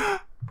Damashi?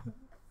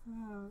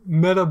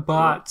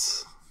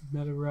 Metabots.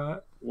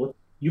 Metarot. What?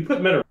 You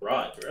put meteorite,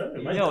 right?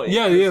 Am I No, dumb?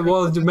 Yeah.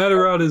 Well, the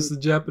Metarot is the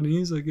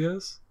Japanese, I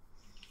guess.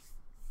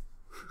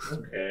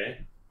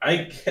 Okay.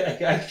 I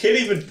can't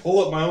even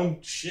pull up my own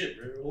shit,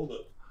 bro. Hold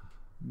up.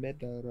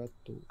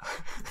 Medarato.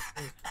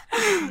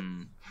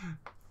 Hmm.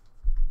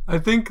 I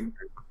think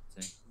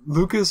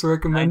Lucas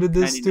recommended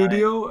this 1999.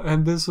 studio,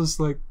 and this was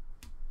like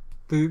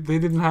they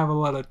didn't have a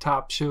lot of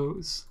top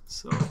shows,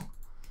 so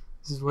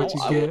this is what Oh,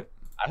 you I will- get.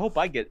 I hope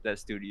I get that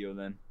studio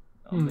then.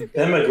 Hmm.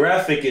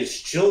 Demographic is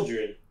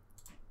children.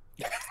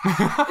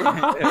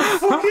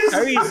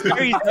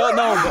 Tyrese,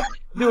 no.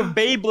 Dude,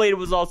 Beyblade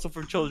was also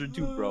for children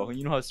too, bro. And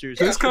you know how serious.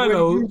 This kind of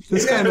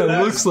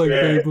Yeah, looks like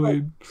that's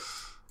Beyblade.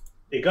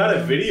 It got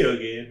a video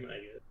game, I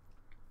guess.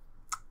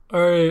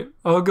 All right,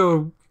 I'll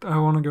go. I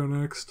want to go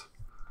next.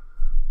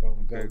 Go,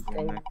 Okay, go,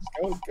 go go,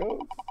 next.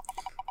 go.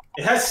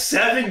 It has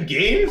 7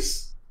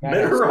 games? Nice.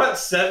 Meteorite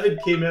 7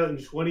 came out in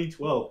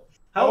 2012.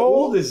 How Oh.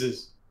 old is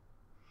this?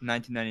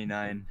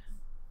 1999.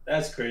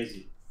 That's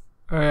crazy.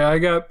 All right, I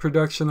got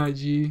Production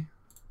IG.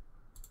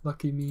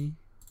 Lucky me.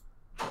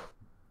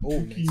 Oh,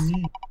 nice.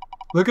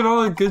 Look at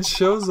all the good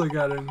shows I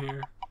got in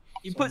here.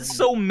 You put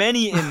so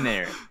many in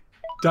there.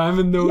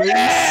 Diamond Noise.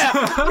 Yeah!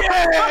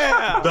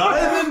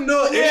 Diamond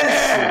no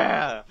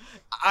Yeah!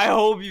 I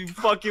hope you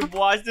fucking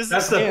watch this.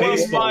 That's is the one of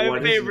baseball my one,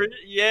 isn't it? favorite.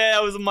 Yeah,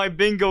 that was my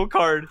bingo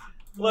card.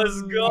 Let's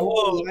I won't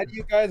go. lie to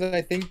you guys.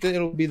 I think that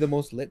it'll be the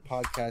most lit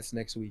podcast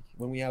next week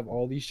when we have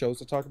all these shows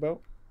to talk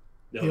about.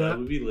 No, Yeah. that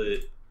would be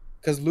lit.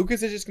 Because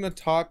Lucas is just gonna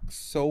talk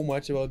so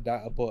much about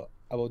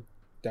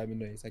Diamond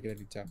Noise. I can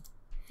already tell.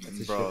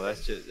 Bro,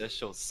 that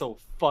show's so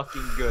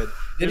fucking good. Did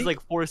There's he?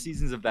 like 4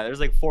 seasons of that. There's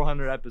like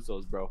 400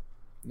 episodes, bro.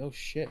 No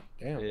shit.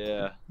 Damn.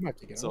 Yeah. I'm gonna have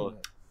to get So- on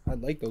that. I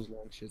like those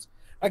long shits.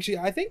 Actually,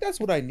 I think that's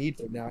what I need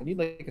right now. I need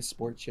like a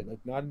sports shit, like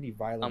not any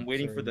violence. I'm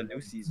waiting or for the anything.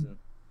 new season.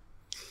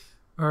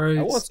 All I right,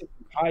 want some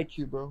high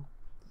Q, bro.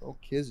 No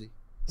kizzy.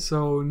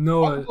 so I'll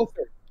Noah, go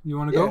first. you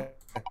want to go?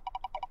 Yeah.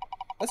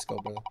 Let's go,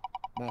 brother.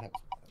 Madhouse.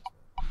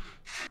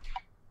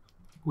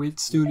 Wait,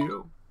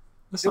 studio.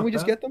 That's Didn't not we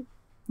just bad. get them?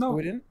 No. Oh,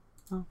 we didn't?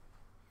 No.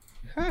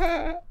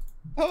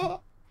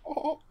 Oh.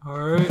 All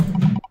right.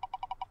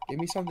 Give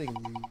me something.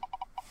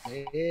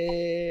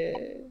 Yeah.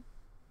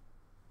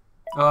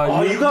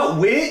 Oh, you got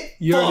wit?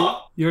 you already,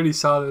 Fuck. you already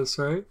saw this,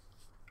 right?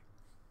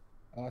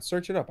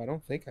 Search it up. I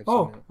don't think I've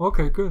Oh, seen it.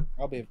 okay, good.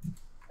 Probably.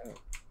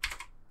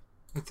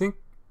 I think.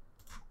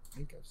 I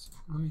think I've seen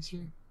it. Let me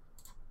see.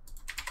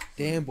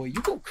 Damn, boy,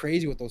 you go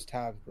crazy with those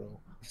tabs, bro.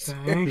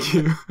 Thank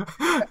you.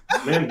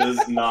 Man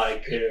does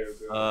not care,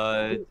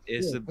 bro.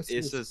 It's Yeah, a what's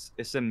it's this?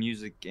 a it's a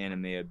music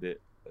anime a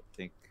bit. I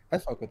think. I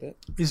fuck with it.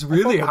 It's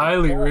really fuck with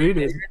highly it.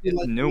 rated. I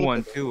like New the one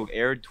look of it. too.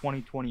 Aired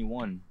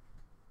 2021.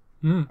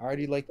 Hmm. I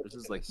already like the This look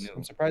is, of like, this. new.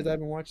 I'm surprised I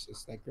haven't watched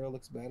this. That girl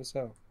looks bad as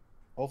hell.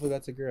 Hopefully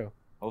that's a girl.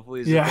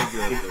 Hopefully it's Yeah. a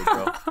good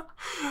girl, bro.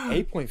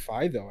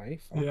 8.5 though, eh?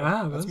 Fuck.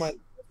 Yeah, that's that's-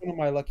 one of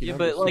my lucky Yeah,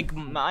 numbers. but like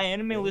my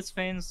anime list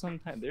fans,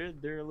 sometimes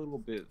they're a little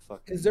bit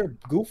fucking. Because they're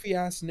goofy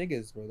ass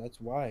niggas, bro. That's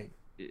why.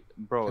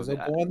 bro. Because they'll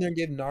go on there and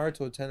give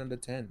Naruto a 10 out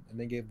of 10, and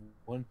then give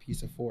One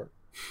Piece a 4.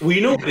 Well,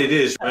 you know what it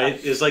is, right?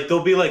 It's like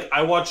they'll be like,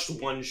 I watched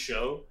one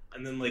show,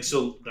 and then like,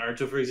 so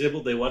Naruto, for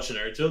example, they watch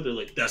Naruto, they're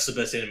like, that's the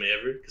best anime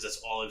ever because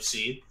that's all I've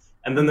seen.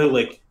 And then they're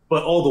like,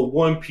 but all the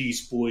One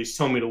Piece boys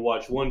tell me to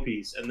watch One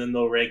Piece, and then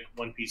they'll rank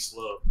One Piece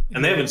low,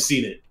 and they haven't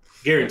seen it,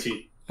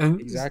 guaranteed. And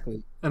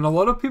Exactly. And a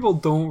lot of people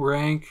don't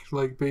rank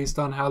like based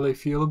on how they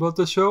feel about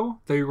the show.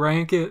 They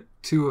rank it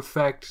to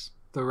affect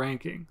the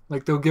ranking.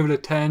 Like they'll give it a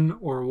 10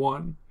 or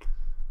 1.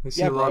 I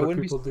see Yeah, a bro. I lot of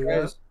wouldn't be people do that.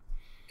 surprised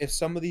if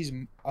some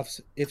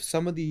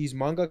of these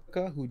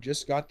mangaka who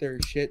just got their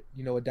shit,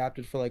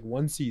 adapted for like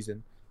one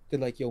season, they're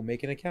like, yo,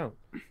 make an account.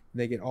 And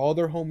they get all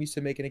their homies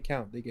to make an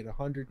account. They get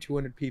 100,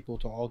 200 people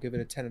to all give it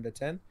a 10 out of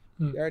 10.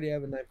 Hmm. They already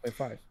have a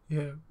 9.5.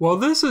 Yeah. Well,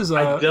 this is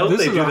I doubt this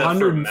they is do that for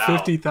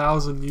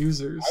 150,000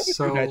 users. I would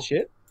So do that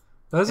shit.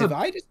 that's If a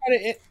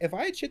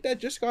I had shit that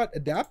just got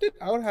adapted,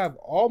 I would have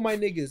all my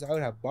niggas. I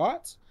would have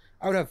bots.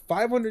 I would have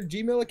 500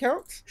 Gmail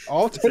accounts,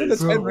 all 10 out of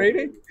 10 Bro.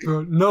 rating.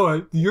 bro,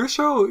 no. Your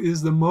show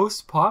is the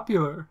most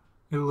popular.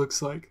 It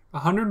looks like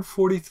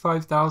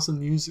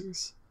 145,000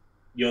 users,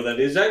 Yo, that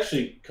is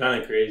actually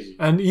kind of crazy.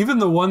 and even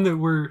the one that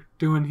we're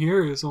doing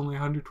here is only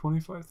That's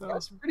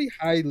 125,000. pretty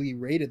highly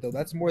rated though.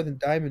 That's more than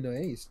Diamond or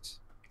Ace.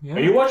 Yeah. Are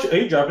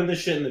you dropping this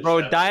shit in the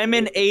Bro, chat?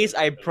 Diamond Ace,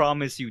 I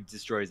promise you,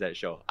 destroys that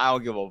show. I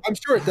don't give a I'm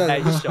sure it does.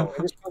 That show.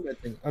 I was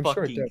commenting. I'm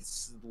sure it fucking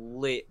does.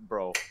 lit,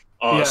 bro.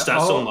 Yeah, Stats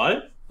I'll-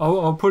 Online?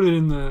 I'll put it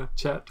in the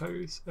chat,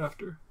 Tyrese,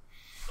 after.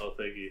 Oh,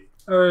 thank you.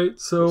 All right.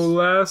 So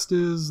last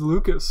is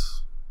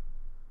Lucas.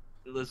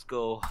 Let's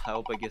go. I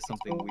hope I get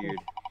something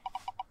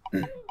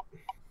weird.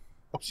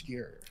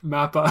 Obscure.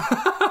 Mappa.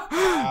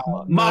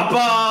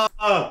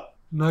 Mappa!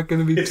 Not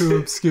gonna be too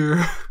obscure.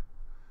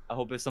 I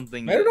hope it's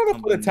something. I don't know if I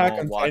something put Attack no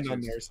on one Titan on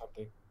watches. there or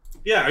something.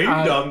 Yeah, are you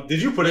I- dumb?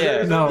 Did you put it Yeah,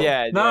 there? No,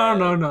 Yeah, no,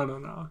 yeah.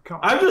 no. Come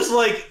on. I'm just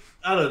like,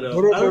 I don't know.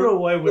 I don't know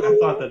why I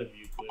thought that of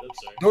you, Quinn. I'm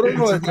sorry.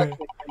 Dororo It's is okay.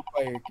 actually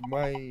Fire.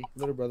 My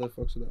little brother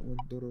fucks with that one.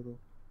 Dororo.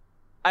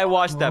 I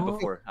watched that Oh.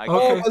 before. I Okay. Oh,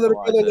 can't my little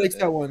watch brother that, likes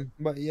yeah. that one.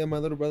 My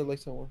little brother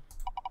likes that one.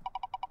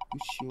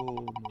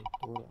 Ushio no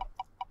Dora.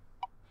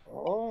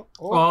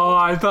 Oh,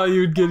 I thought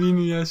you'd get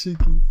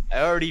Inuyashiki.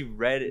 I already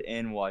read it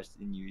and watched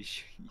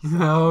Inuyasha.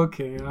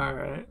 Okay, all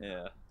right.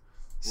 Yeah.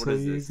 So What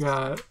is you this?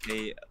 got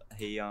Hey,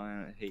 hey,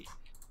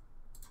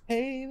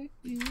 Hey,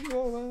 you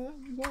go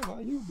my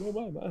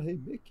mind. Hey,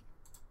 Mickey.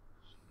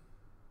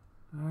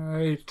 all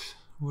right.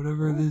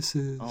 Whatever this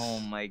is. oh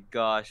my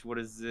gosh, what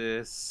is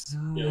this?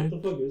 Yeah,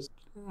 what the fuck is?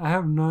 I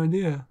have no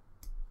idea.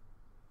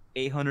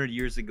 800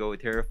 years ago,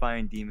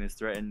 terrifying demons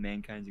threatened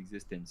mankind's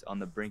existence. On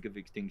the brink of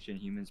extinction,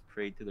 humans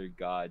prayed to their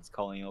gods,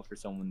 calling out for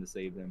someone to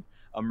save them.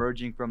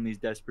 Emerging from these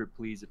desperate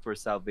pleas for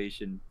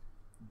salvation,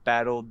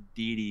 battled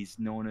deities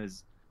known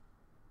as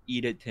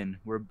Edatin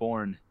were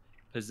born,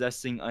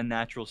 possessing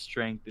unnatural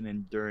strength and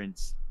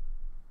endurance.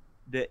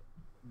 The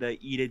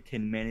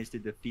Edatin managed to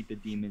defeat the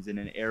demons, and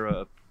an era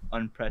of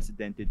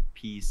unprecedented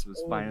peace was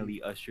Holy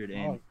finally ushered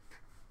in. fuck.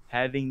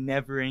 Having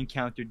never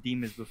encountered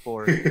demons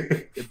before,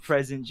 the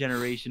present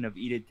generation of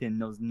Edatin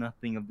knows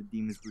nothing of the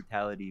demons'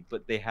 brutality,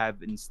 but they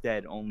have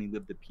instead only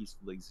lived a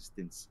peaceful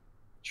existence.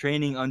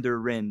 Training under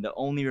Rin, the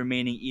only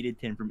remaining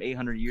Edatin from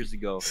 800 years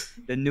ago,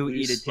 the new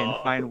Please Edatin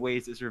stop. find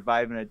ways to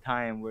survive in a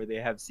time where they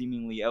have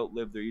seemingly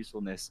outlived their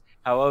usefulness.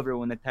 However,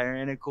 when the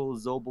tyrannical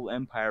Zobel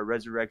Empire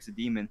resurrects a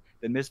demon,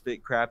 the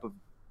misfit crap of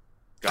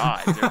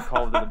gods are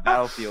called to the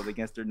battlefield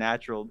against their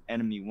natural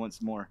enemy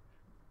once more.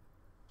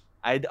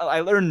 I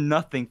learned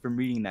nothing from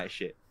reading that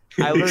shit.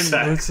 I learned.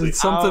 Exactly.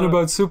 It's something How-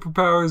 about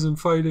superpowers and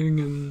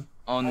fighting and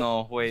Oh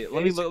no! Wait,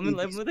 let me look.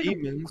 Let me take a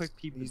Demons, quick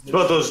peep. these It's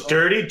about those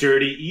dirty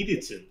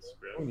Editons, Do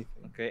bro. anything.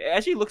 Okay, it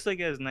actually looks like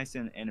it has nice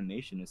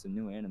animation. It's a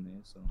new anime,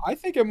 so. I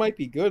think it might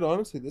be good,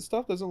 honestly. This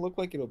stuff doesn't look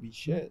like it'll be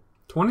shit. It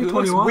looks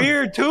 2021.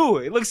 weird too.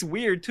 It looks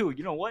weird too.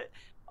 You know what?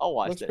 I'll It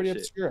watch looks that pretty shit.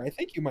 obscure. I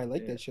think you might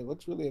like Yeah. that shit. It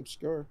looks really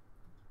obscure.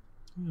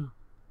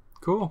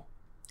 Cool.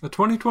 The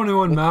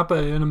 2021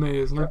 Mappa anime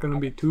is not going to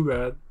be too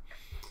bad.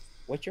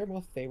 What's your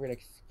most favorite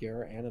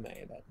obscure anime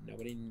that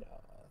nobody knows?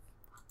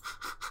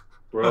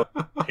 Bro,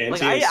 Like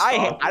Panty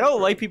I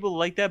don't like people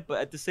like that, but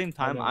at the same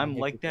time, know, I I'm hate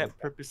like people that like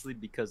that. purposely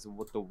because of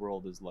what the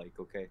world is like.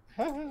 Okay,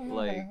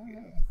 Like-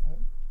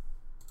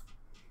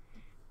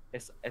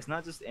 it's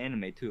not just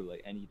anime too.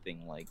 Like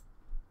anything. Like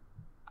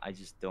I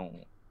just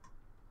don't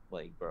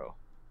like, bro.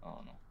 I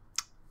don't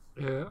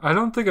know. Yeah, I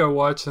don't think I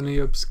watch any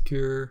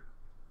obscure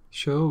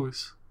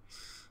shows.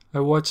 I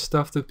watch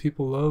stuff that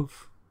people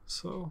love.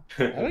 So,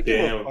 I don't give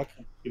a Damn, fuck.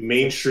 you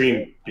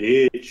mainstream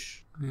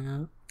bitch.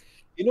 yeah.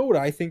 You know what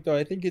I think though?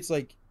 I think it's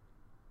like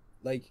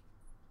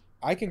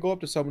I can go up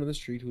to someone in the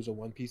street who's a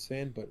One Piece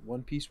fan, but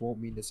One Piece won't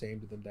mean the same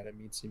to them that it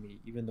means to me,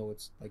 even though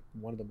it's like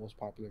one of the most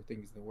popular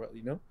things in the world,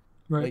 you know?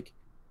 Right. Like,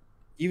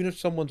 even if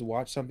someone's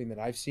watched something that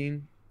I've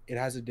seen, it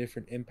has a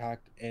different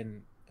impact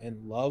and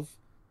love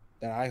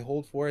that I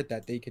hold for it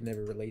that they can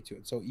never relate to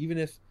it. So even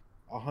if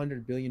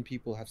 100 billion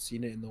people have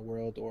seen it in the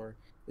world, or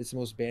it's the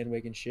most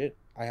bandwagon shit,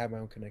 I have my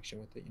own connection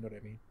with it. You know what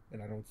I mean?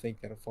 And I don't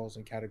think that it falls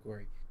in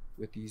category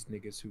with these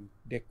niggas who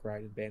dick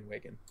ride and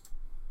bandwagon.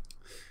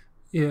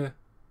 Yeah.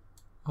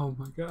 Oh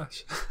my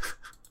gosh.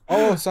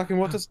 Oh,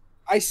 Sakamoto.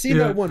 I see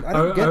Yeah, that one. I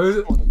don't I get was-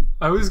 that one.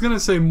 I was gonna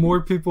say more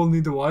people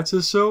need to watch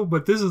this show,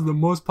 but this is the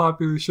most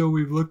popular show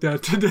we've looked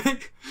at today.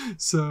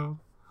 So,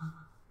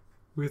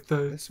 with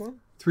This one?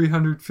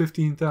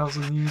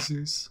 315,000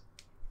 users.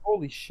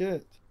 Holy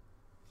shit.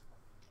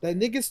 That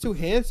nigga's too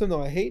handsome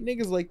though. I hate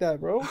niggas like that,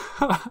 bro.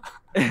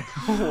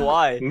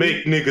 Why?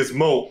 Make niggas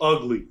more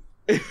ugly.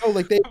 No,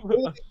 like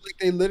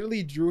they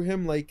literally drew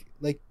him like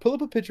pull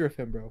up a picture of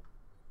him, bro.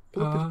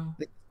 Pull up Uh,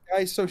 the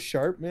guy's so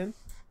sharp, man.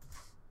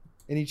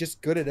 And he's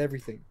just good at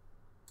everything.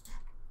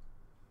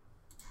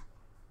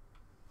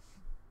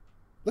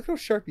 Look how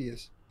sharp he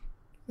is.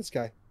 This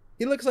guy.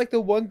 He looks like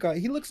the one guy.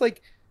 He looks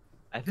like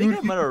I think I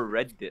Dude, might have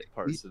read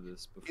parts of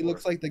this before. he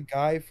looks like the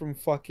guy from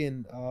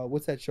fucking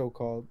what's that show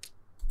called?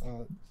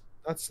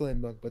 Not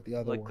Slam Dunk, but the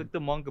other like one. click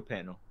the manga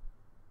panel.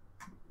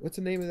 What's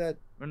the name of that?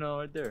 Or no,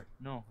 right there.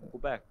 No, go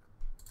back.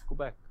 Go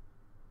back.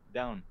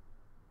 Down.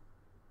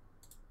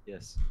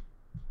 Yes.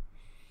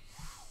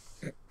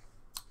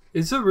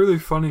 it's a really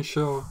funny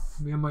show.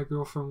 Me and my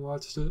girlfriend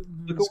watched it. It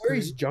Look was at where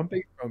he's great.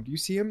 jumping from. Do you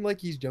see him like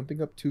he's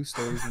jumping up 2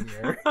 stories in the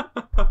air?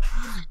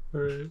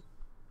 Alright.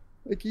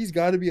 Like he's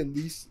got to be at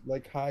least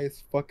like high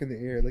as fuck in the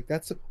air. Like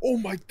that's oh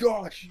my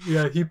gosh.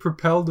 Yeah, he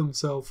propelled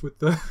himself with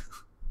the.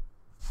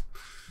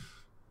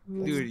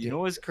 Dude, you know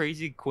what's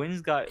crazy?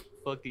 Quinn's got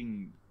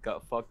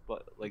fucked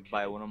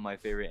by one of my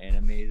favorite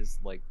animes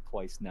like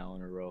twice now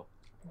in a row.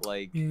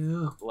 Like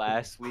Yeah.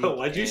 last week.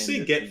 Why'd you and say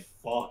this get week.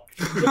 fucked?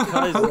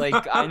 Because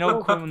like I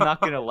know Quinn not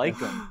gonna like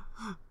him.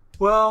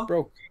 Well,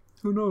 Bro,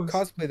 who knows?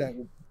 cosplay that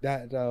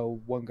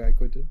one guy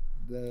Quentin,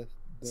 the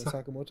Sa-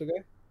 Sakamoto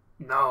guy.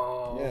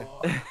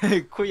 No.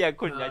 Quinn,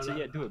 No, actually, no.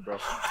 yeah, do it, bro.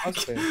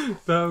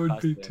 Cosplay. That would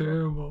be Cosplay, bro.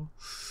 terrible.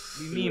 What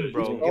do you mean, We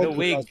bro? should Get all a do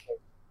wig. cosplay.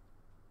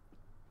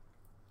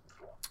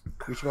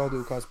 We should all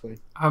do cosplay.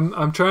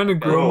 I'm trying to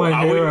grow Bro, my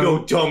I hair would go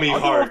out. dummy I'll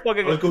do a hard.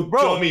 fucking- I would go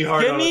Bro, dummy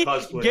hard get on me, a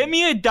cosplay. get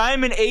me a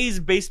Diamond A's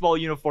baseball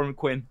uniform,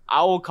 Quinn.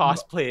 I will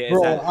cosplay it as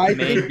Bro, that I main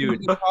think dude. you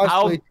could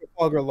cosplay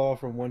Trafalgar Law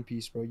from One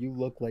Piece, bro. You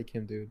look like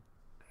him, dude.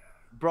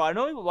 Bro, I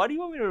know. Why do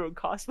you want me to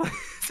cosplay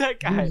that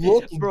guy? You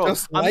look Bro,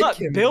 just I'm like not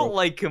him, built bro.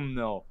 like him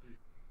though.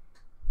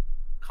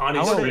 Connie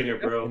I wouldn't- Springer,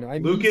 bro. You know, I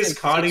mean, Lucas he's like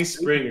Connie 6'3".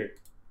 Springer.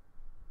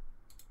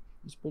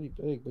 He's pretty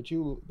big, but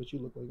you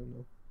look like him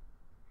though.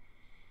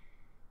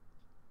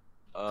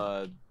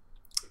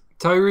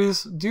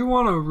 Tyrese, do you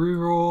want to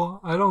reroll?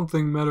 I don't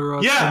think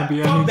Metarod's Yeah, gonna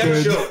be fuck any that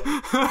good. show.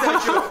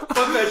 That show.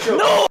 Fuck that show.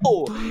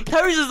 No,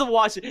 Tyrese doesn't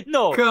watch it.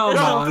 No, Come that's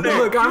not on, fair.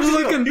 look, I'm Here's the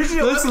deal, looking. here's the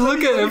deal, Let's let look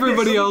me at pitch,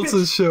 everybody let me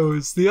else's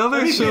shows. The other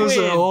Let me shows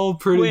pitch. are all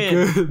pretty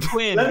Quinn, good.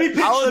 Quinn, Let me pitch,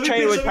 I'll let me trade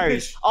pitch, with let me Tyrese.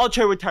 pitch. I'll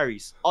trade with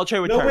Tyrese. I'll trade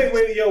with No, Tyrese.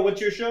 wait, yo, what's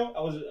your show?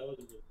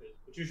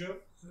 What's your show?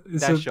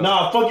 It's That a- show.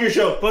 Nah, fuck your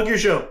show. Fuck your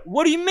show.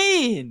 What do you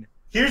mean?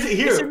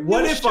 It's a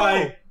What new if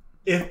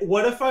show.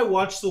 what if I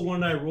watch the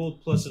one I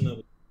rolled plus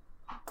another?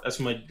 That's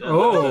my.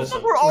 Oh. that's-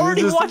 We're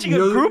already just- watching a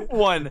you're- group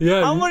one.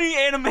 Yeah, How you- many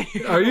anime?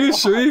 Are you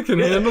sure you can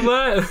handle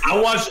that? I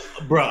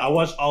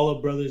watched all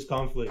of Brothers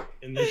Conflict,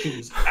 and that shit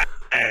was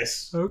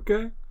ass.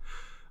 Okay.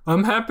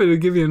 I'm happy to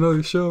give you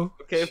another show.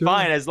 Okay, Sure.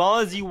 fine. As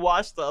long as you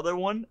watch the other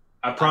one.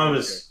 I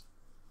promise.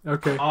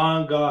 Okay.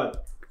 On God.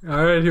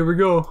 All right, here we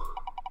go.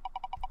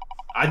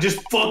 I just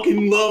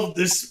fucking love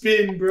the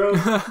spin, bro.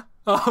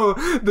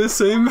 Oh, the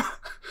same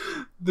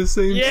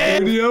Yeah.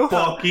 studio.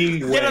 Fucking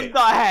Get him way. the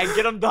hack.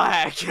 Get him the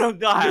hack. Get him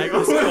the hack.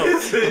 Let's What go.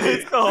 is it?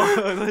 Let's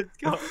go. Let's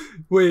go.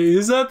 Wait,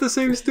 is that the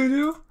same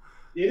studio?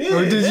 It is.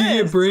 Or did you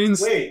is. get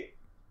brains? Wait.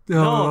 Oh,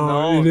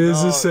 No, it is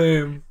no. the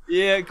same.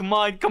 Yeah, come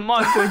on, Quinn.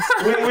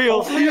 Spin the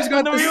wheel. You just got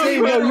Spin the wheel,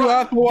 same. Quinn. No, you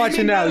have to watch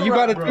it now. You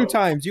got it Bro. 2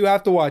 times. You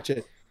have to watch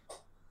it,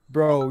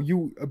 bro.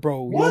 You What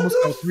almost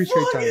the got 3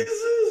 straight fuck times. is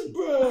this,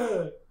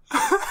 bro?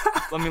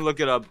 Let me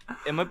look it up.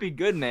 It might be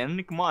good,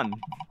 man. Come on.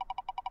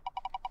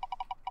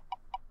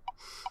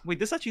 Wait,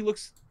 this actually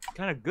looks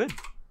kind of good.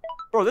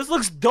 Bro, this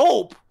looks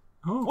dope.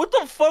 Oh, What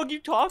the fuck are you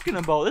talking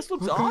about? This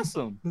looks Okay.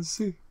 awesome. let's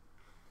see.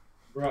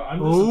 Bro, I'm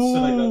just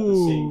upset I got the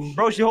same Ooh. shit.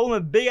 Bro, she holding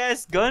a big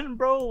ass gun,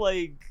 bro.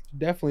 Like,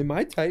 Definitely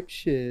my type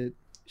shit.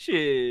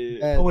 shit.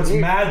 Oh, it's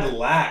Mad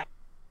Lack.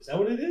 Is that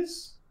what it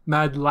is?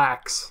 Mad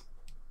Lax.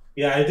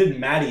 Yeah, I did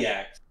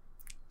Madiac.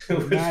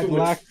 Mad Which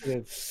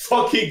laxative.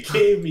 fucking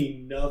gave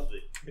me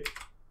nothing.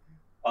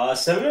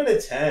 7 out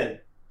of 10.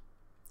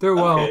 They're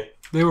well. Okay.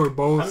 They were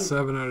both I'm-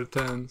 7 out of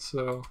 10.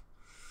 So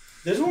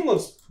This one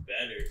looks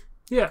better.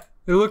 yeah,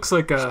 it looks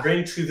like a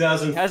Spring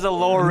 2000. It has a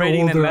lower an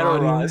rating than older Metal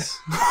Rod. audience.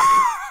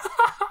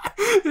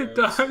 It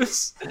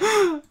does.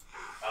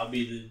 I'll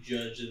be the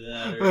judge of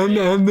that.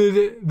 And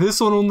this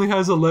one only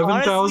has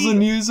 11,000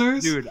 Honestly,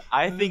 users. Dude,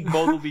 I think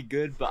both will be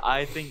good, but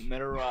I think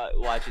Meteorite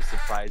will actually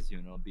surprise you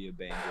and it'll be a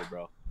banger,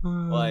 bro.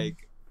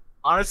 Like,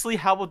 honestly,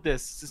 how about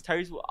this? Since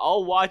Tyrese,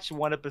 I'll watch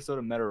one episode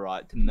of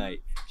Meteorite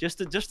tonight just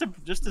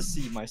to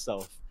see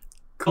myself.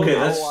 Okay,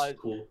 I'll that's watch-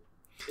 cool.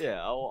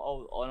 Yeah,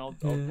 I'll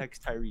Yeah.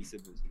 text Tyrese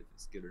if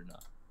it's good or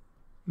not.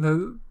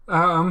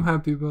 I'm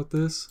happy about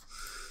this.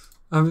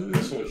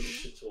 There's so much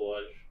shit to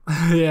watch.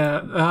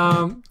 Yeah,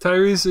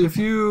 Tyrese, if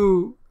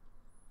you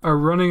are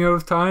running out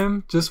of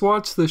time, just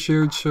watch the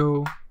shared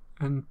show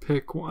and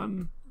pick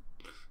one.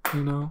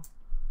 You know.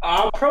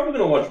 I'm probably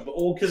gonna watch,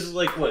 because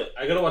like what?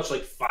 I gotta watch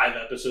like 5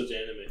 episodes of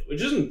anime,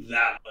 which isn't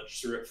that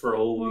much for a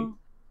whole week.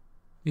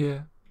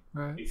 Yeah.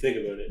 Right. If you think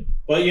about it.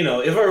 But you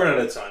know, if I run out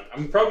of time,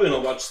 I'm probably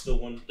gonna watch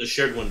the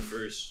shared one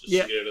first, just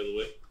Yeah. to get it out of the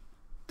way.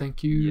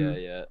 Thank you.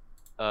 Yeah.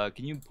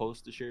 Can you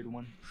post the shared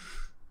one?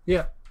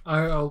 Yeah.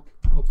 I'll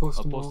post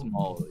I'll them post all. them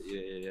all.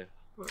 Yeah.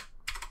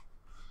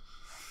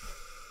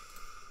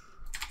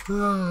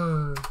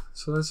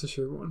 So that's a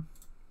shared one.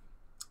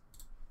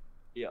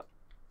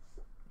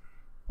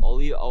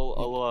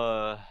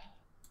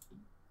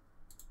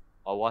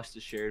 I'll watch the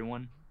shared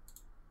one.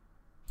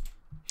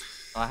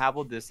 How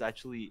about this?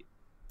 Actually,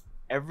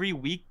 every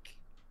week,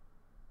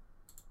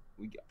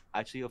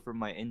 for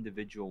my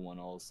individual one,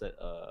 I'll set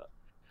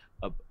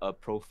a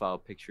profile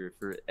picture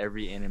for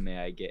every anime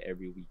I get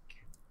every week.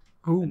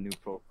 A Ooh. new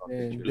profile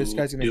And picture. this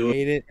guy's gonna Do it.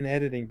 hate it in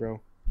editing,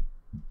 bro.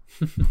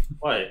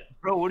 Why?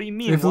 Bro, what do you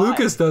mean? If Why?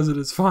 Lucas does it,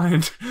 it's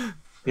fine.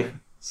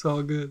 It's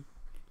all good.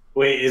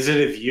 Wait, is it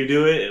if you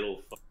do it,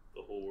 it'll fuck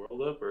the whole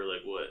world up, or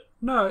like what?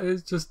 No,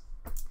 it's just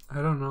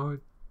I don't know.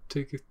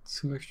 Take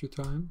some extra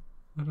time.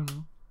 I don't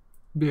know.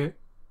 Yeah.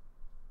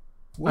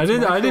 What's I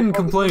my show didn't called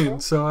complain, again, bro?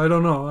 so I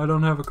don't know. I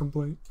don't have a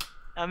complaint.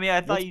 I mean,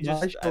 I thought What's you my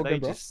just, show I thought you again,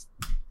 bro? just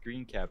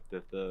green capped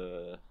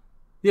the.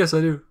 Yes,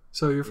 I do.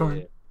 So you're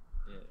fine.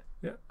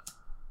 Yeah.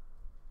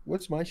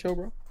 What's my show,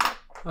 bro?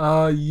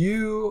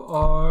 You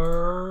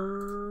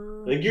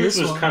are. I think yours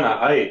this was one. kind of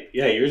hype.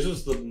 Yeah, yours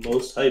was the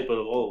most hype out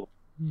of all.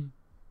 Hmm.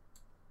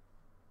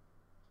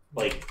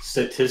 Like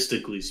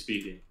statistically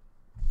speaking.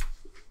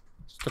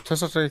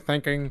 Statistically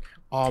thinking,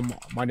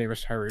 my name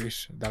is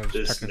Tyrese. That is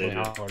This technically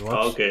nigga. how it works.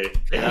 Oh, okay.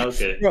 Yeah,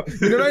 okay. Bro,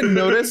 you know what I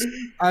noticed?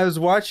 I was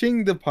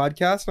watching the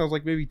podcast and I was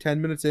like maybe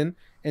 10 minutes in,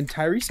 and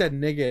Tyrese said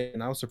nigga,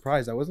 and I was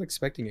surprised. I wasn't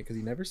expecting it because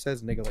he never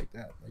says nigga like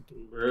that. Like,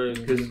 Bro,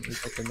 'cause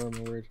it's like a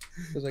normal word.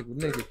 It was like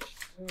nigga.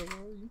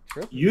 You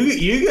tripping?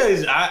 you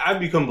guys, I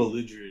become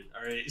belligerent.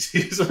 All right,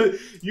 so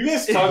you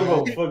guys talk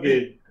about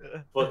fucking.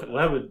 What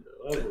happened?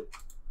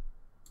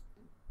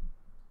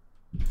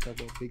 Talk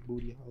about big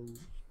booty hoes.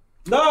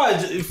 No,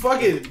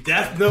 fucking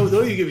Death Note.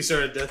 Don't you get me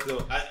started, Death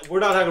Note. We're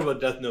not talking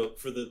about Death Note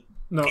for the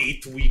No.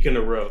 8th week in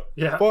a row.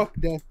 Yeah. Fuck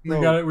Death We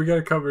Note. got it. We got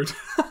it covered.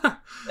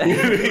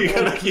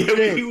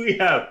 we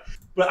have.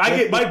 But I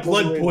get my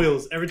blood Overrated.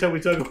 boils every time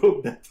we talk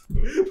about Death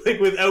Note. Like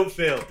without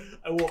fail,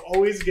 I will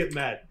always get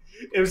mad.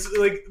 It's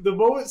like the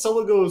moment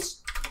someone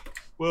goes,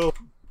 "Well,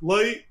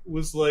 Light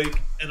was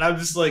like," and I'm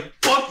just like,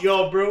 "Fuck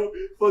y'all, bro.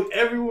 Fuck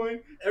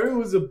everyone.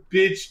 Everyone's a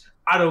bitch.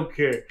 I don't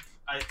care."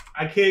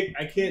 I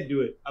can't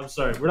do it. I'm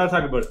sorry. We're not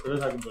talking about it.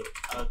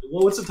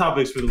 Well, what's the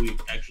topics for the week?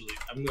 Actually,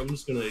 I'm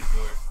just gonna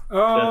ignore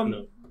Death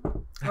Note.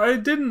 I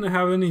didn't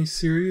have any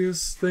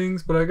serious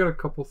things, but I got a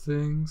couple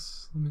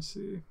things. Let me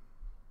see.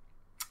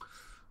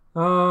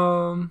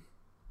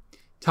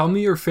 Tell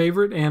me your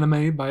favorite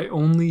anime by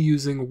only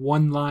using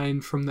one line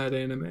from that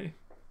anime.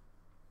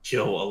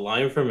 Yo, a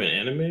line from an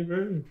anime,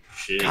 bro?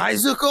 Shit.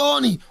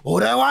 Kaizuko ni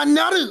ore wa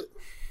naru.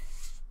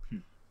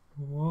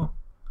 Oh,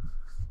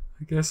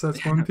 I guess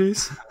that's One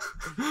Piece.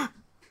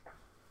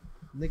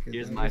 Nigga,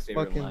 Here's that my was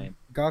favorite fucking line.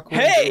 Gaku.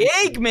 Hey,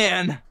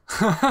 Eggman!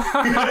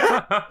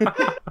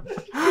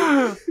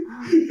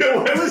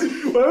 Yo,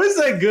 why was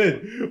that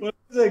good? Why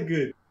was that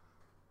good?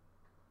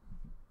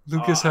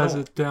 Lucas has Oh.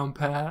 it down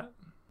pat.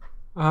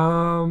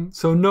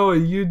 So Noah,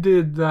 you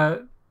did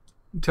that.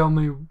 Tell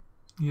me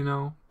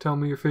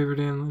your favorite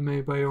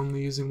anime by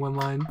only using one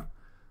line.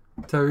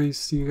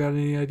 Tyrese, you got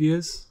any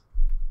ideas?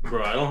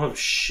 Bro, I don't have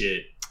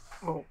shit.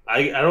 Oh.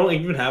 I don't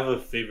even have a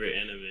favorite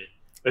anime.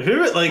 My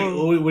favorite, like,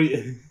 Well- what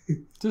do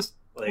you, Just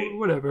like,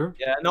 whatever.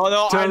 Yeah, no,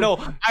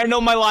 Tell- I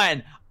know my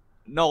line.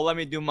 No, let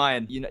me do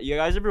mine. You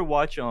guys ever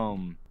watch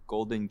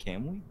Golden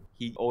Kamuy?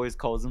 He always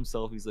calls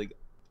himself. He's like,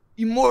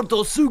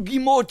 Immortal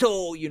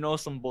Sugimoto. You know,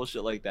 some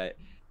bullshit like that.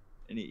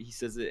 And he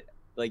says it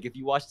like if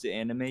you watch the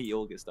anime,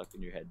 you'll get stuck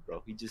in your head,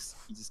 bro. He just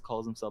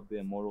calls himself the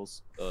Immortal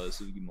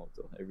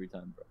Sugimoto every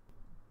time, bro.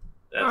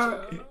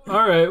 that's okay.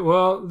 All right.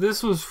 Well,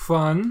 this was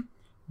fun.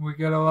 We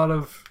got a lot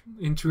of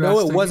interesting. No,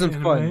 it wasn't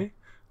anime. fun.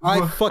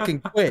 I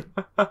fucking quit.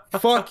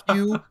 Fuck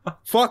you.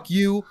 Fuck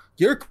you.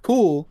 You're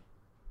cool.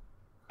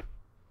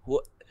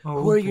 What?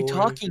 Oh, Who are you boy.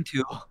 talking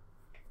to?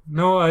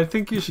 No, I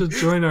think you should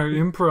join our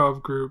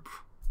improv group.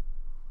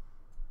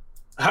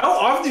 How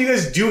often do you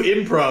guys do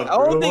improv, I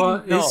don't bro? think-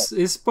 Well, no.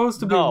 it's supposed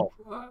to be. No.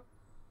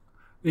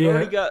 We yeah.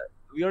 already got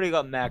We already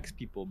got max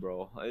people,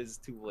 bro. It's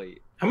too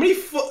late. How many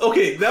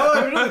okay, now I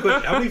have another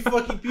question. How many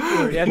fucking people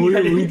are Yeah,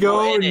 in We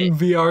go in in it.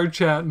 VR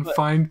chat and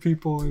find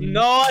people. In...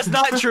 No, it's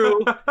not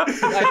true.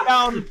 I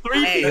found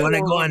 3 Hey, people. you want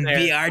to go in on there.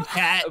 VR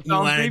chat? I You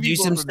found want to 3 do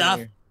people some from stuff?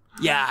 there.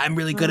 Yeah, I'm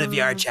really good at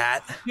VR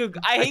chat. Dude,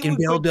 I hate can when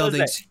build Quick does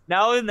buildings.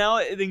 that. Now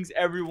it thinks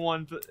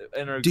everyone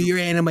in our Do group your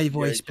is anime a VR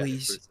voice, chat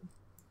please. person.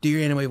 Do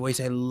your anime voice.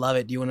 I love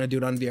it. Do you want to do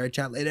it on VR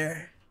chat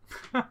later?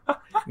 We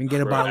can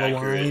get a Bro, bottle of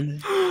accurate.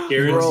 wine.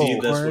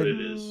 Guaranteed Bro, that's what word.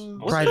 it is.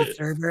 I'll Private say it.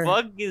 server.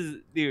 Fuck is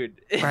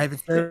dude. Private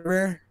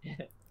server.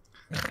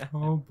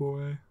 Oh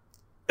boy.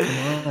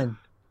 Come on.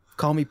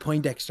 Call me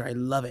Poindexter. I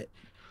love it.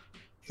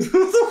 What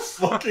the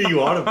fuck are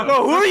you on about?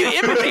 No, who are you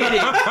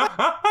imitating?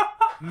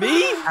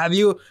 Me?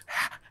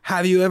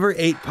 Have you ever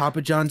ate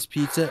Papa John's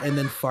pizza and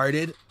then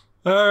farted?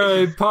 All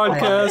right,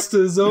 podcast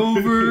is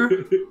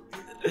over.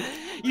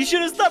 You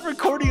should have stopped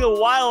recording a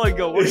while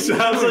ago. What It are you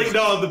sounds doing? like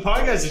no, the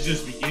podcast is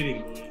just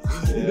beginning.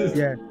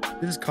 Yeah,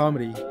 this is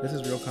comedy. This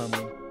is real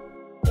comedy.